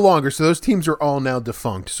 they no longer. So those teams are all now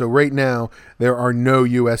defunct. So right now there are no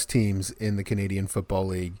US teams in the Canadian Football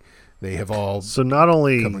League. They have all So not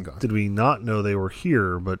only did we not know they were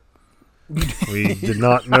here, but we did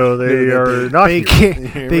not know they are not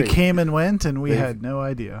here. They came and went, and we had no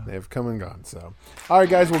idea. They've come and gone. So, all right,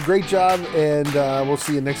 guys. Well, great job, and we'll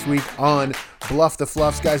see you next week on Bluff the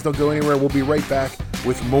Fluffs. Guys, don't go anywhere. We'll be right back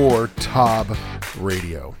with more Tob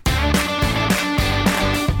Radio.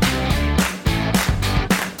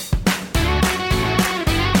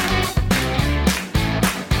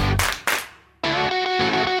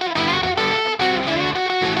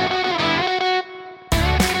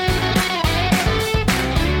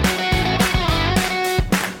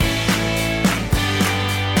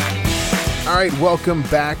 All right, welcome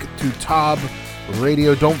back to Tob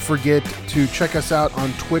Radio. Don't forget to check us out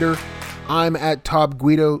on Twitter. I'm at Tob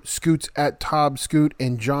Guido, Scoot's at Tob Scoot,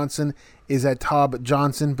 and Johnson is at Tob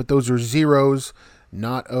Johnson, but those are zeros,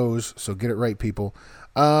 not O's, so get it right, people.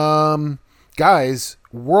 Guys,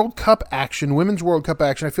 World Cup action, Women's World Cup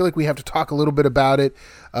action. I feel like we have to talk a little bit about it.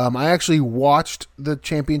 I actually watched the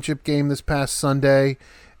championship game this past Sunday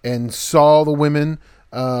and saw the women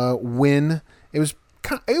win. It was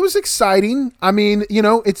exciting. I mean,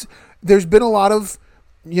 there's been a lot of,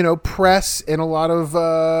 press and a lot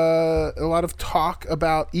of talk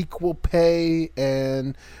about equal pay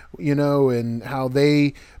and, and how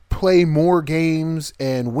they play more games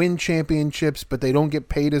and win championships, but they don't get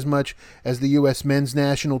paid as much as the U.S. men's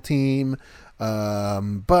national team.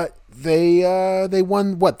 But they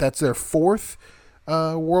won what? That's their 4th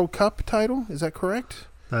World Cup title. Is that correct?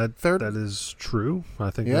 That is true. I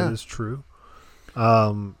think that is true.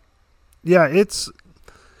 It's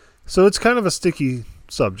kind of a sticky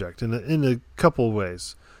subject in a couple of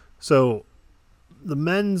ways. So the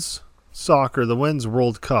men's soccer, the men's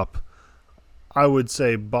World Cup, I would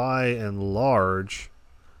say by and large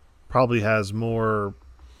probably has more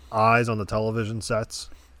eyes on the television sets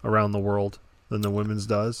around the world than the women's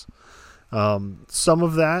does. Some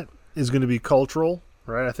of that is going to be cultural,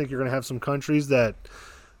 right? I think you're going to have some countries that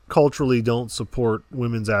culturally don't support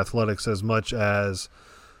women's athletics as much as,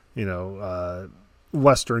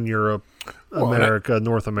 Western Europe, America,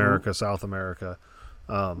 North America, South America.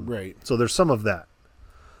 Right. So there's some of that.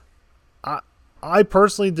 I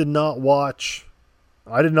personally did not watch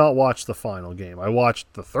the final game. I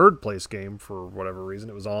watched the 3rd place game for whatever reason.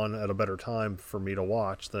 It was on at a better time for me to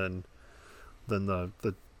watch than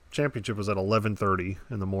the championship was at 11:30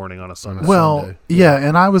 in the morning on a Sunday. Well, yeah,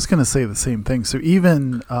 and I was going to say the same thing. So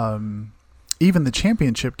even the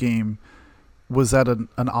championship game was at an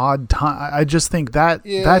odd time. I just think that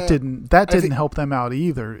didn't help them out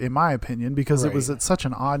either, in my opinion, because it was at such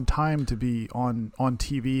an odd time to be on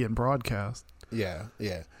TV and broadcast. Yeah.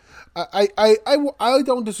 I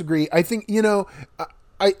don't disagree. I think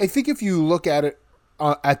I think if you look at it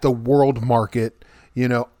at the world market,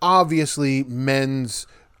 obviously men's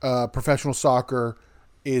professional soccer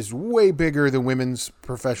is way bigger than women's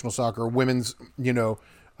professional soccer, women's,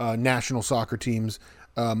 national soccer teams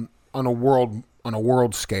on a world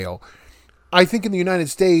scale. I think in the United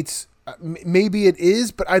States, maybe it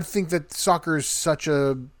is, but I think that soccer is such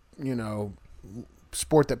a,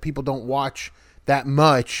 sport that people don't watch that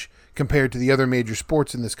much compared to the other major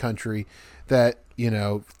sports in this country that,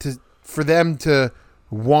 for them to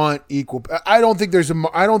want equal. I don't think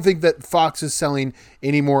that Fox is selling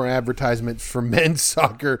any more advertisements for men's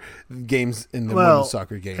soccer games in the women's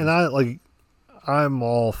soccer games. And I'm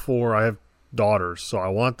all for, I have daughters, so I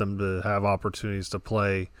want them to have opportunities to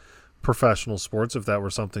play professional sports if that were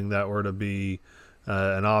something that were to be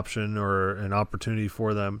an option or an opportunity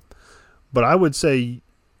for them. But I would say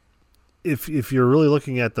if you're really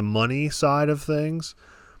looking at the money side of things,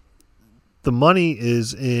 the money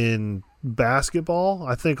is in basketball.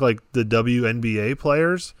 I think like the WNBA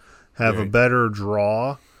players have a better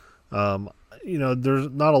draw. There's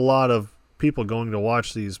not a lot of people going to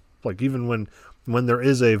watch these, like even when there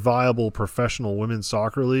is a viable professional women's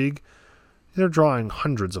soccer league, they're drawing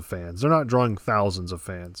hundreds of fans. They're not drawing thousands of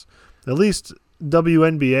fans. At least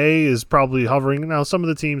WNBA is probably hovering. Now, some of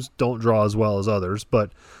the teams don't draw as well as others,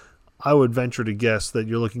 but I would venture to guess that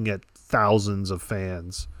you're looking at thousands of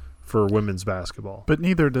fans for women's basketball. But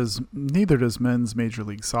neither does men's Major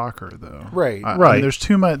League Soccer, though. Right. I mean, there's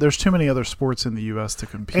too many other sports in the U.S. to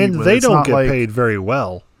compete and with. They It's don't not get like, paid very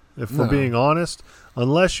well, if we're being honest.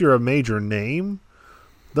 Unless you're a major name,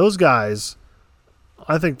 those guys,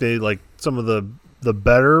 I think they, like some of the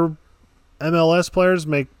better MLS players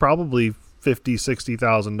make probably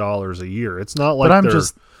 $50,000-$60,000 a year. It's not like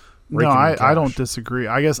I don't disagree.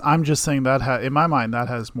 I guess I'm just saying that in my mind that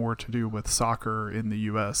has more to do with soccer in the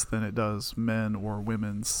U.S. than it does men or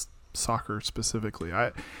women's soccer specifically.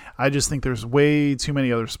 I just think there's way too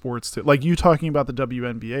many other sports to, like you talking about the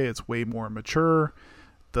WNBA. It's way more mature.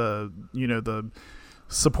 The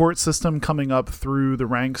support system coming up through the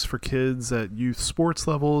ranks for kids at youth sports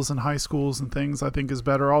levels and high schools and things I think is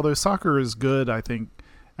better. Although soccer is good, I think,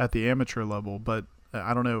 at the amateur level, but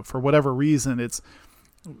I don't know, for whatever reason it's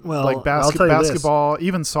like basketball,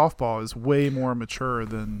 even softball is way more mature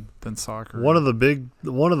than soccer. One of the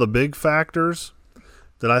big factors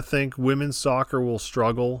that I think women's soccer will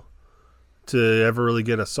struggle to ever really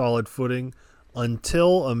get a solid footing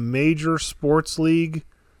until a major sports league,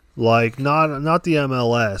 like not the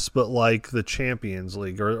MLS, but like the Champions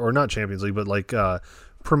League or not Champions League, but like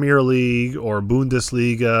Premier League or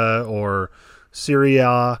Bundesliga or Serie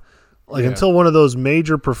A, until one of those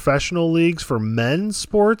major professional leagues for men's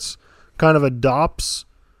sports kind of adopts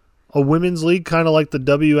a women's league, kind of like the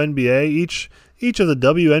WNBA. Each of the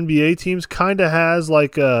WNBA teams kind of has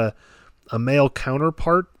like a male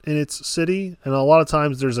counterpart in its city, and a lot of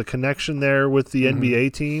times there's a connection there with the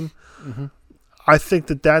NBA team. Mm-hmm. I think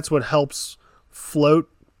that's what helps float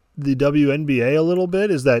the WNBA a little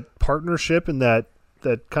bit, is that partnership and that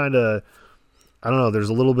kind of, I don't know, there's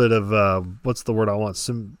a little bit of what's the word I want?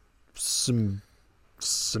 Some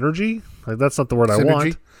synergy? Like, that's not the word I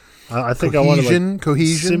want. I think cohesion.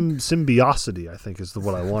 Symbiosity, I think, is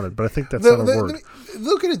what I wanted, but I think that's not a word.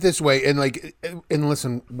 Look at it this way, and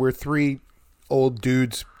listen, we're three old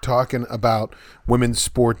dudes talking about women's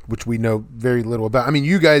sport, which we know very little about. I mean,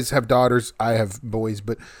 you guys have daughters, I have boys,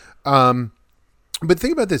 but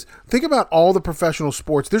think about this. Think about all the professional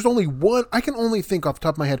sports. There's only one. I can only think off the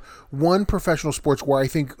top of my head one professional sports where I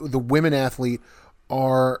think the women athlete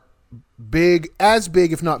are as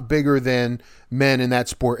big, if not bigger than men in that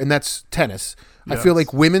sport, and that's tennis. Yes. I feel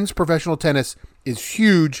like women's professional tennis is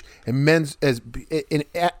huge, and men's is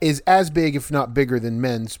as big, if not bigger, than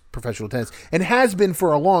men's professional tennis, and has been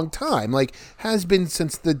for a long time. Like, has been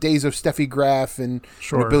since the days of Steffi Graf and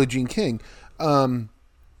Billie Jean King.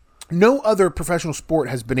 No other professional sport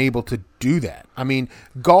has been able to do that. I mean,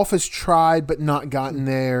 golf has tried, but not gotten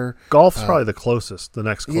there. Golf's probably the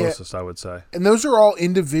next closest, I would say. And those are all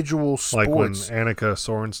individual sports. Like when Annika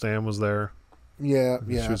Sorenstam was there. Yeah.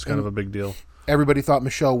 She was kind of a big deal. Everybody thought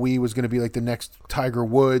Michelle Wie was going to be like the next Tiger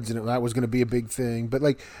Woods, and that was going to be a big thing. But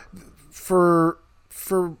like for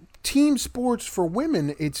team sports for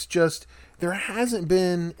women, it's just there hasn't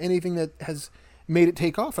been anything that has made it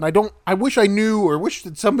take off. And I wish I knew, or wish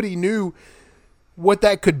that somebody knew what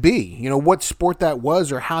that could be, what sport that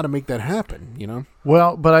was or how to make that happen,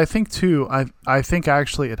 Well, but I think too, I think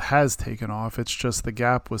actually it has taken off. It's just the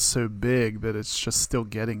gap was so big that it's just still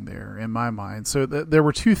getting there in my mind. So there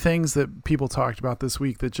were two things that people talked about this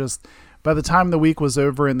week that just, by the time the week was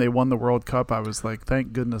over and they won the World Cup, I was like,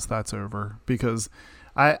 thank goodness that's over, because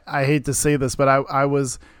I hate to say this, but I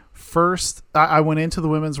was first, I went into the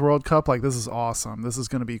Women's World Cup like, this is awesome. This is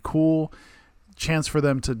going to be cool. Chance for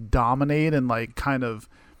them to dominate and like kind of,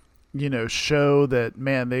 show that,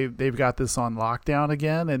 man, they've got this on lockdown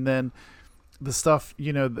again. And then the stuff,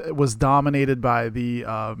 was dominated by the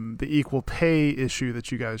equal pay issue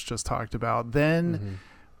that you guys just talked about. Then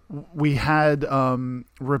we had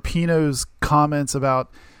Rapinoe's comments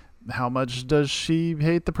about how much does she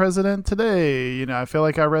hate the president today? I feel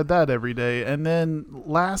like I read that every day. And then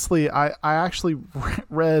lastly, I actually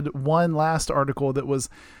read one last article that was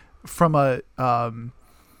from like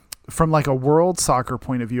a world soccer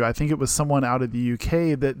point of view. I think it was someone out of the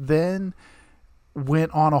UK that then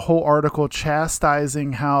went on a whole article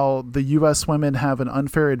chastising how the U.S. women have an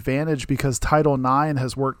unfair advantage because Title IX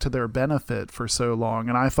has worked to their benefit for so long.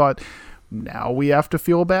 And I thought, now we have to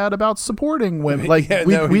feel bad about supporting women. Like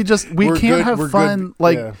we can't have fun.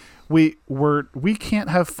 We can't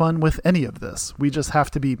have fun with any of this. We just have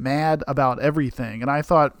to be mad about everything. And I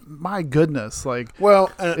thought, my goodness, it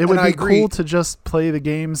would be cool to just play the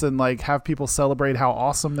games and have people celebrate how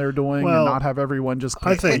awesome they're doing and not have everyone just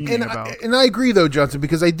complaining about. And I agree though, Johnson,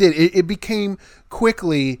 because it became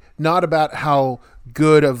quickly not about how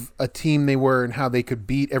good of a team they were and how they could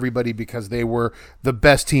beat everybody because they were the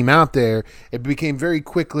best team out there. It became very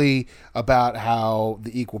quickly about how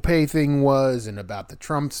the equal pay thing was and about the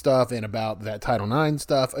Trump stuff and about that Title IX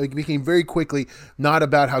stuff. It became very quickly not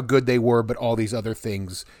about how good they were, but all these other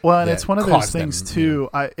things. Well, and it's one of those things too.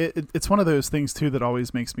 It's one of those things too that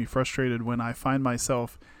always makes me frustrated when I find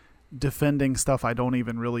myself defending stuff I don't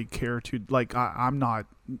even really care to. I'm not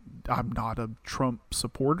a Trump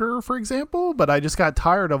supporter, for example, but I just got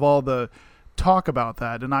tired of all the talk about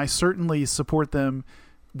that, and I certainly support them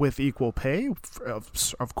with equal pay,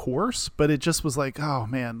 of course, but it just was like, oh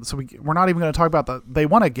man, so we're not even going to talk about they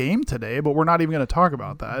won a game today, but we're not even going to talk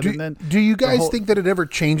about that. Do you guys think that it ever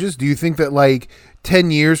changes? Do you think that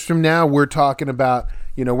 10 years from now we're talking about,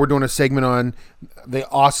 we're doing a segment on the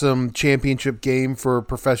awesome championship game for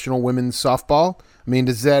professional women's softball? I mean,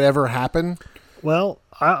 does that ever happen? Well,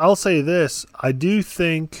 I'll say this. I do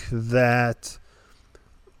think that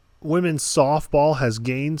women's softball has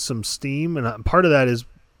gained some steam, and part of that is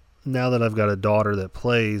now that I've got a daughter that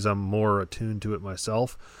plays, I'm more attuned to it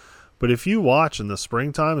myself. But if you watch in the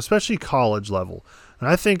springtime, especially college level, and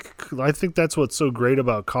I think that's what's so great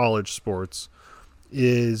about college sports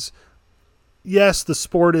is, yes, the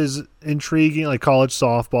sport is intriguing, like college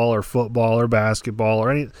softball or football or basketball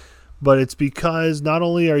or anything, but it's because not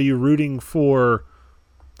only are you rooting for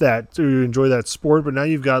that to enjoy that sport, but now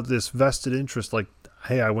you've got this vested interest, like,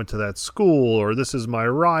 hey, I went to that school, or this is my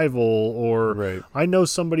rival, or I know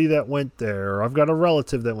somebody that went there, or I've got a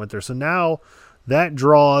relative that went there. So now that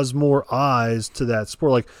draws more eyes to that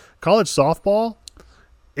sport. Like college softball,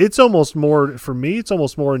 it's almost more, for me, it's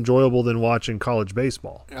almost more enjoyable than watching college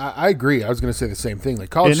baseball. I agree. I was going to say the same thing. Like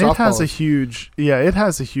college softball. It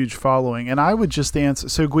has a huge following. And I would just answer.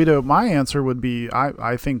 So Guido, my answer would be,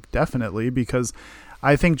 I think definitely, because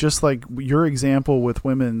I think just like your example with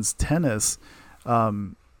women's tennis,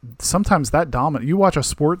 sometimes that you watch a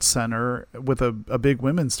sports center with a big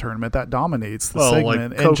women's tournament that dominates the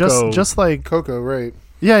segment. Like Coco, and just like Coco, right.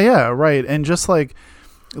 Yeah, right. And just like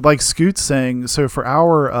Scoot's saying, so for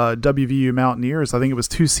our WVU Mountaineers, I think it was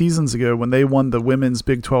 2 seasons ago when they won the women's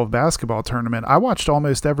Big 12 basketball tournament, I watched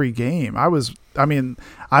almost every game.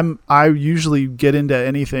 I usually get into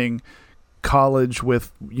anything college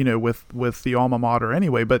with the alma mater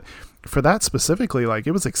anyway, but for that specifically,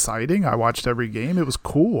 it was exciting. I watched every game. It was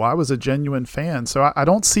cool. I was a genuine fan. So I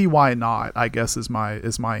don't see why not, I guess is my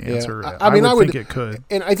answer. I would think it could.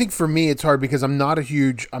 And I think for me it's hard because I'm not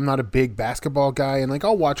a big basketball guy, and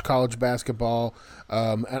I'll watch college basketball.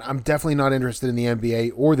 And I'm definitely not interested in the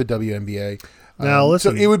NBA or the WNBA. Now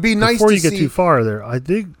listen, so it would be nice before you get too far there. I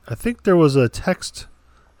think there was a text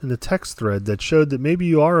in the text thread that showed that maybe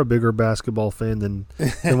you are a bigger basketball fan than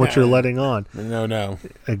what you're letting on. No.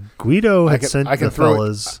 Guido had sent the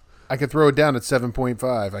fellas. I could throw it down at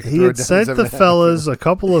 7.5. He had sent the fellas a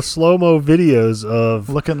couple of slow-mo videos of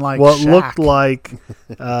looking like what Shaq. Looked like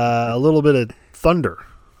a little bit of thunder.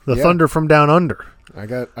 The thunder from down under. I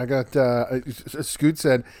got Scoot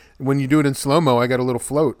said, when you do it in slow-mo, I got a little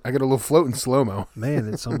float. I got a little float in slow-mo. Man,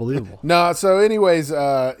 it's unbelievable. No, so anyways,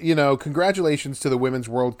 congratulations to the Women's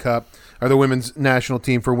World Cup, or the women's national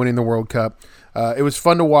team for winning the World Cup. It was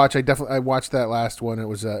fun to watch. I watched that last one. It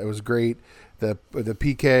was great. The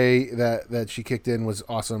PK that she kicked in was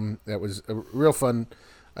awesome. That was a real fun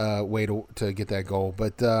way to get that goal.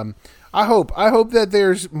 But I hope that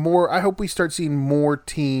there's more. I hope we start seeing more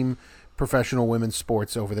team professional women's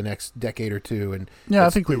sports over the next decade or two, and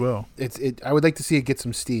I think we will. I would like to see it get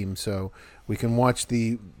some steam so we can watch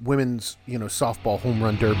the women's softball home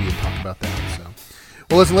run derby and talk about that. So,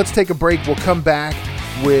 well, listen, let's take a break. We'll come back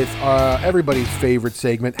with everybody's favorite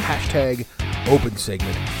segment, #open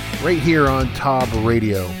segment. right here on Tob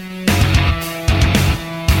Radio.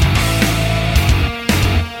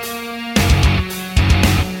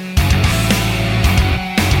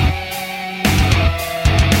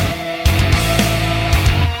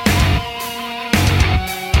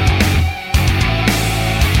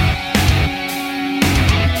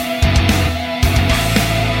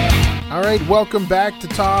 All right, welcome back to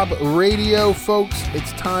Tob Radio, folks.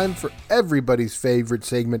 It's time for everybody's favorite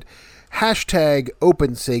segment, hashtag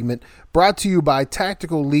open segment, brought to you by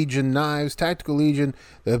Tactical Legion Knives. Tactical Legion,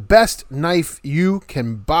 the best knife you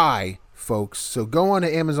can buy, folks. So go on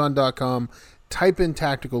to Amazon.com, type in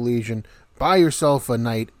Tactical Legion, buy yourself a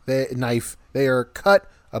knife. They are cut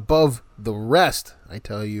above the rest, I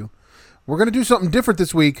tell you. We're going to do something different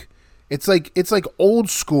this week. It's like old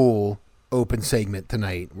school open segment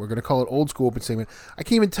tonight. We're going to call it old school open segment. I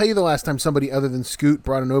can't even tell you the last time somebody other than Scoot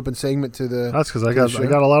brought an open segment to the That's because I got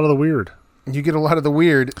a lot of the weird. You get a lot of the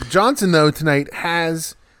weird. Johnson, though, tonight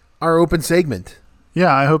has our open segment.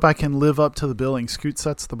 Yeah, I hope I can live up to the billing. Scoot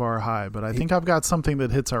sets the bar high, but I think I've got something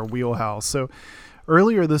that hits our wheelhouse. So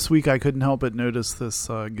earlier this week, I couldn't help but notice this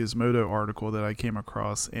Gizmodo article that I came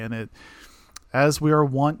across, and it, as we are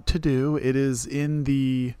wont to do, it is in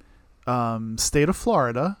the state of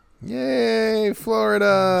Florida. Yay,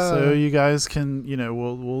 Florida. So you guys can,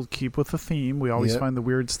 we'll keep with the theme. We always find the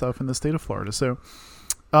weird stuff in the state of Florida. So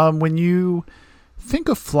when you think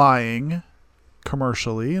of flying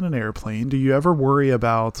commercially in an airplane, do you ever worry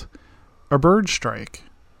about a bird strike?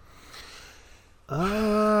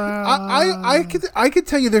 I could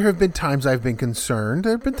tell you there have been times I've been concerned.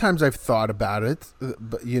 There have been times I've thought about it,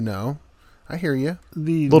 but I hear you. A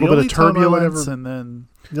little bit of turbulence, and then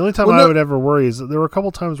the only time I would ever worry is that there were a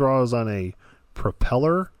couple times where I was on a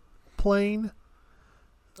propeller plane.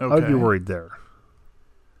 Okay. I would be worried there.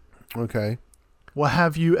 Okay. Well,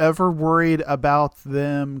 have you ever worried about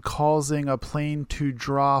them causing a plane to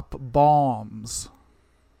drop bombs?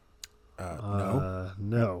 No.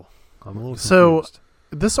 No. I'm a little confused. So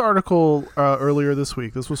this article earlier this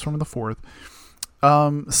week, this was from the 4th,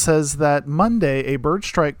 says that Monday, a bird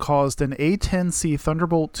strike caused an A-10C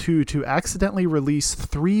Thunderbolt II to accidentally release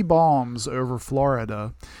 3 bombs over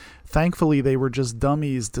Florida. Thankfully, they were just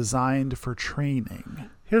dummies designed for training.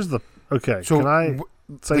 Okay, so can I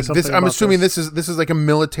say something I'm about assuming this is like a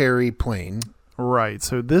military plane. Right.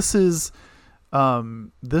 So this is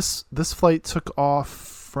this flight took off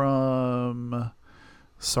from,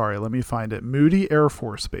 sorry, let me find it, Moody Air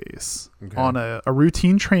Force Base on a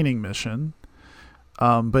routine training mission.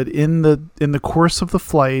 But in the course of the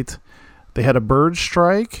flight, they had a bird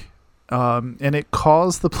strike, and it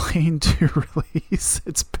caused the plane to release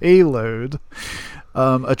its payload,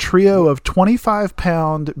 a trio of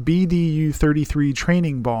 25-pound BDU-33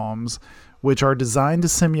 training bombs, which are designed to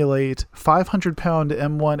simulate 500-pound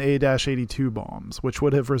M1A-82 bombs, which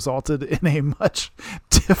would have resulted in a much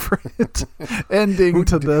different ending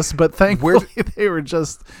to this. But thankfully, they were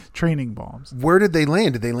just training bombs. Where did they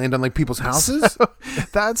land? Did they land on like people's houses? So,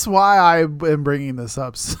 that's why I am bringing this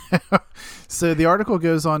up. So the article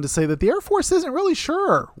goes on to say that the Air Force isn't really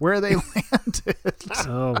sure where they landed.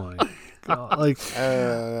 Oh my God. Like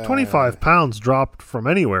 25 pounds dropped from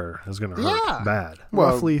anywhere is going to hurt bad.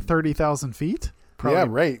 Roughly 30,000 feet.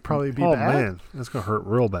 Probably be bad. Oh man, that's going to hurt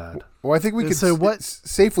real bad. Well, I think we could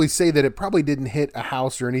safely say that it probably didn't hit a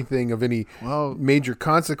house or anything of any major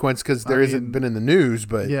consequence because there hasn't been in the news.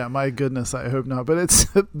 But yeah, my goodness, I hope not. But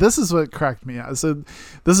this is what cracked me out. So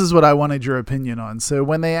this is what I wanted your opinion on. So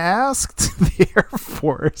when they asked the Air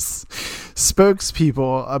Force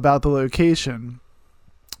spokespeople about the location,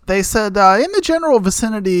 they said in the general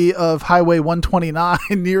vicinity of Highway 129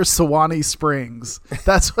 near Sewanee Springs.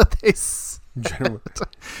 That's what they said.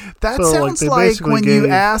 That sounds like when you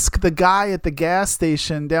ask the guy at the gas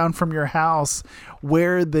station down from your house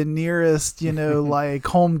where the nearest, like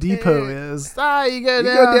Home Depot is. You go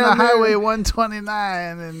down the Highway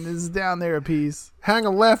 129 and it's down there a piece. Hang a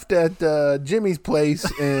left at Jimmy's place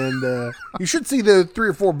and you should see the 3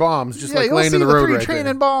 or 4 bombs just laying in the road right there. 3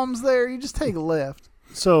 training bombs there. You just take a left.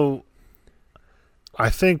 So I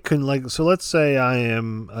think let's say I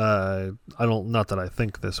am not that I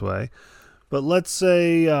think this way, but let's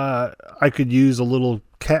say I could use a little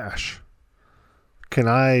cash. Can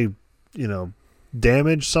I,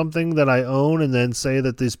 damage something that I own and then say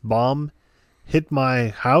that this bomb hit my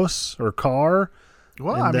house or car?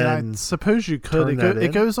 Well, I suppose you could.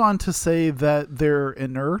 It goes on to say that they're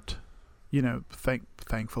inert,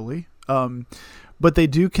 thankfully. But they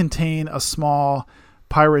do contain a small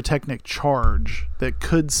pyrotechnic charge that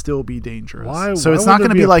could still be dangerous. Why? So why it's would not there going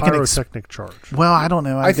to be a like pyrotechnic charge. Well, I don't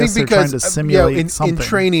know. I think guess they're because trying to simulate something. in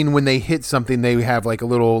training, when they hit something, they have like a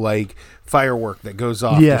little like firework that goes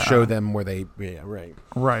off to show them where they. Yeah, right.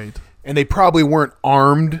 Right. And they probably weren't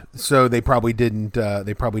armed, so they probably didn't.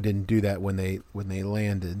 They probably didn't do that when they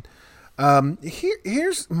landed.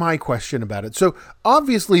 Here's my question about it. So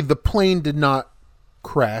obviously, the plane did not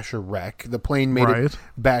crash or wreck. The plane made it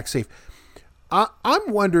back safe. I'm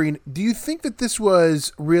wondering, do you think that this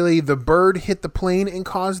was really the bird hit the plane and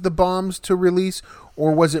caused the bombs to release,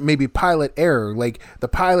 or was it maybe pilot error? Like the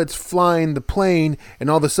pilot's flying the plane and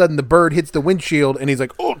all of a sudden the bird hits the windshield and he's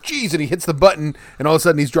like, oh, geez, and he hits the button and all of a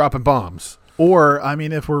sudden he's dropping bombs. Or, I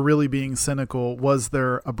mean, if we're really being cynical, was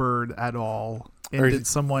there a bird at all? And did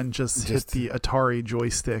someone just hit the Atari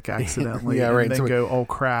joystick accidentally and then go, oh,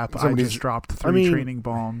 crap, I just dropped 3 training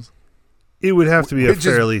bombs? It would have to be a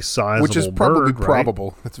fairly sizable bird, which is probably right?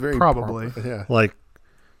 probable. That's very probably. Yeah. Like,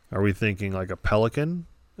 are we thinking like a pelican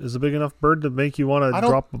is a big enough bird to make you want to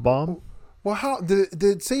drop a bomb? Well, how did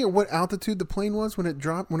it say at what altitude the plane was when it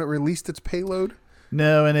released its payload?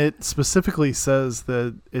 No, and it specifically says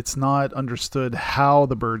that it's not understood how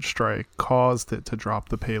the bird strike caused it to drop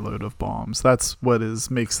the payload of bombs. That's what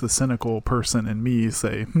makes the cynical person in me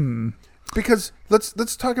say, Because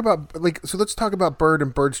let's talk about let's talk about bird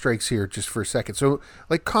and bird strikes here just for a second. So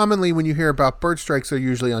like commonly when you hear about bird strikes, they're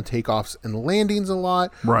usually on takeoffs and landings a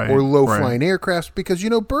lot, or low flying aircrafts, because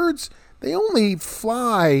birds, they only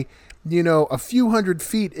fly a few hundred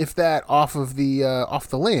feet, if that, off the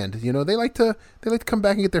land. They like to come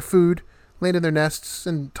back and get their food, land in their nests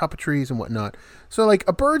and top of trees and whatnot. So like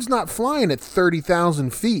a bird's not flying at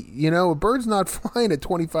 30,000 feet. A bird's not flying at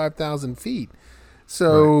 25,000 feet.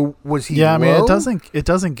 So was he? Yeah, low? I mean, it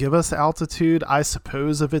doesn't give us altitude. I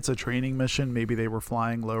suppose if it's a training mission, maybe they were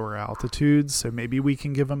flying lower altitudes, so maybe we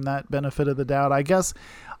can give them that benefit of the doubt. I guess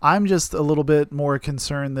I'm just a little bit more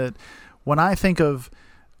concerned that when I think of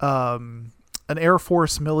an Air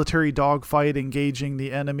Force military dogfight engaging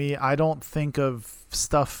the enemy, I don't think of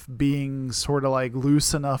stuff being sort of like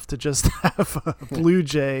loose enough to just have a blue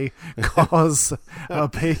jay cause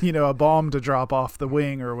a bomb to drop off the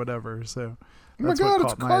wing or whatever. So. That's oh my God,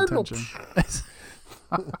 what it's caught my attention.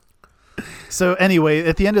 So anyway,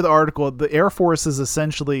 at the end of the article, the Air Force is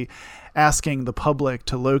essentially asking the public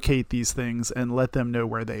to locate these things and let them know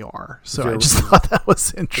where they are. So I just thought that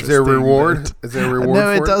was interesting. Is there a reward?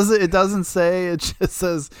 No, it doesn't. It doesn't say. It just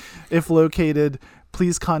says, if located,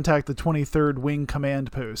 please contact the 23rd Wing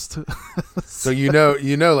Command Post. So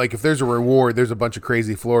like if there's a reward, there's a bunch of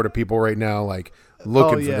crazy Florida people right now like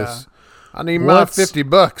looking for this. I need my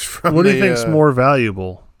 $50 from. What do you think's more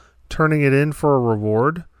valuable, turning it in for a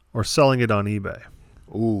reward or selling it on eBay?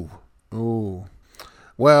 Ooh.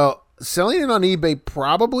 Well, selling it on eBay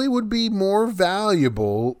probably would be more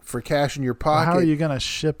valuable for cash in your pocket. Well, how are you going to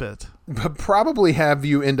ship it? But probably have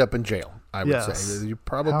you end up in jail. I would say. You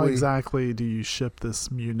probably. How exactly do you ship this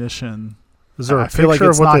munition? Is there a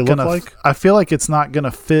picture of what they look like? I feel like it's not going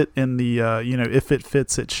to fit in the if it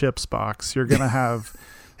fits, it ships box. You're going to have.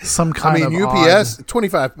 Some kind of UPS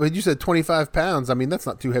 25, but you said 25 pounds. I mean, that's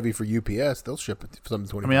not too heavy for UPS. They'll ship it for something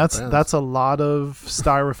 25 pounds. That's a lot of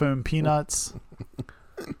styrofoam peanuts.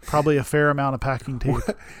 Probably a fair amount of packing tape.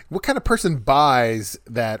 What kind of person buys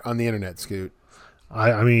that on the internet, Scoot?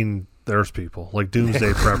 I mean, there's people like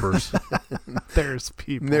doomsday preppers. There's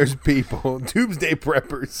people. Doomsday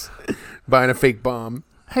preppers buying a fake bomb.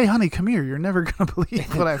 Hey, honey, come here. You're never going to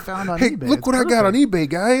believe what I found on eBay. Look what I got on eBay,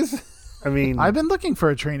 guys. I mean, I've been looking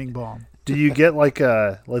for a training bomb. Do you get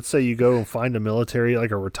let's say you go and find a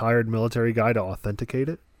retired military guy to authenticate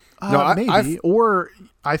it? Maybe. Or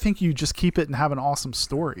I think you just keep it and have an awesome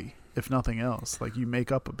story, if nothing else. Like you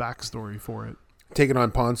make up a backstory for it. Take it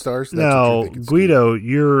on Pawn Stars? Now, Guido,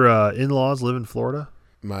 your in-laws live in Florida?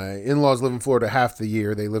 My in-laws live in Florida half the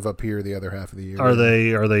year. They live up here the other half of the year.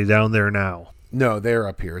 Are they down there now? No, they're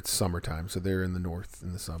up here. It's summertime, so they're in the north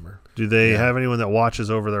in the summer. Do they have anyone that watches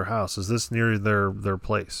over their house? Is this near their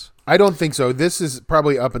place? I don't think so. This is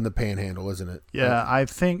probably up in the Panhandle, isn't it? Yeah, I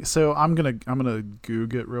think so. I'm gonna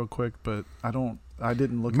Google it real quick, but I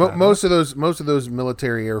didn't look. Most of those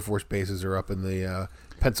military Air Force bases are up in the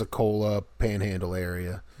Pensacola Panhandle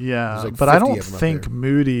area. Yeah, like but I don't think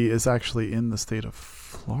Moody is actually in the state of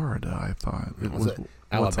Florida. I thought it was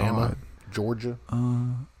Alabama. Georgia.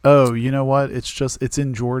 You know what? It's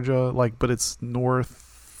in Georgia, but it's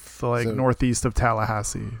northeast of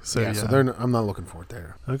Tallahassee. So I'm not looking for it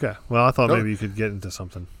there. Okay. Well, I thought maybe you could get into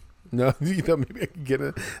something. No, you thought maybe I could get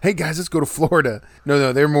it. Hey guys, let's go to Florida.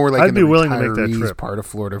 No, they're more like I'd be willing to make that trip part of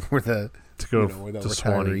Florida where the to go where the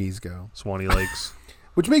retirees go. Swanee Lakes.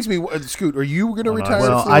 Which makes me, Scoot, are you going to retire?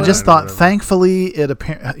 Well, I just thought, thankfully, it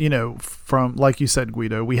from like you said,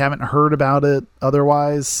 Guido, we haven't heard about it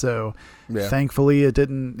otherwise. So, thankfully, it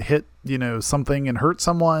didn't hit something and hurt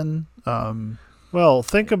someone. Well,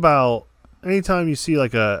 think about anytime you see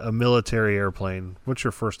like a military airplane. What's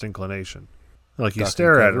your first inclination? Like you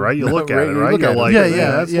stare at it, right? You look at it, right? You're like, look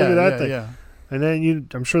at that thing. Yeah. And then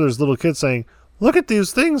I'm sure there's little kids saying, "Look at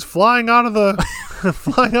these things flying out of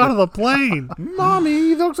the plane,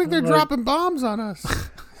 Mommy! It looks like they're dropping bombs on us."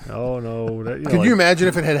 Oh no! Could you imagine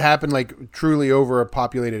if it had happened like truly over a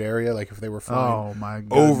populated area, like if they were flying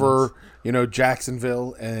over,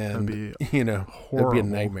 Jacksonville, and it'd be a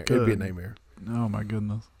nightmare. It'd be a nightmare. Oh my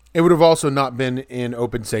goodness! It would have also not been in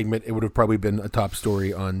open segment. It would have probably been a top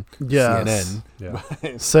story on CNN. Yeah.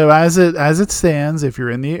 So as it stands, if you're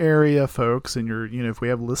in the area, folks, and you're if we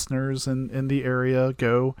have listeners in the area,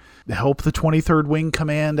 go help the 23rd Wing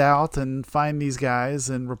Command out and find these guys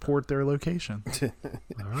and report their location.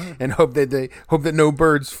 Right. And hope that no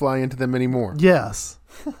birds fly into them anymore. Yes.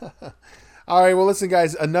 All right, well, listen,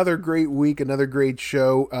 guys, another great week, another great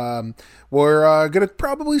show. We're going to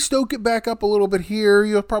probably stoke it back up a little bit here.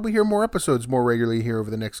 You'll probably hear more episodes more regularly here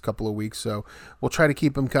over the next couple of weeks, so we'll try to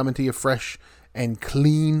keep them coming to you fresh and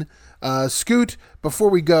clean. Scoot, before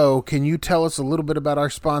we go, can you tell us a little bit about our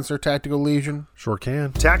sponsor, Tactical Legion? Sure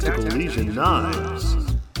can. Tactical Legion Knives.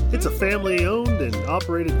 It's a family-owned and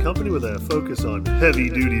operated company with a focus on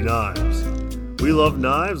heavy-duty knives. We love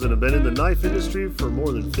knives and have been in the knife industry for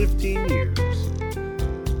more than 15 years.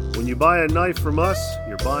 When you buy a knife from us,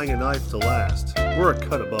 you're buying a knife to last. We're a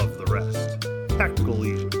cut above the rest. Tactical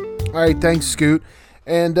Legion. All right, thanks, Scoot.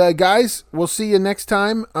 And guys, we'll see you next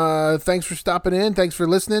time. Thanks for stopping in. Thanks for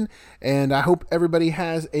listening. And I hope everybody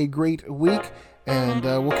has a great week. And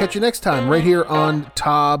we'll catch you next time right here on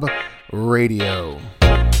Tob Radio.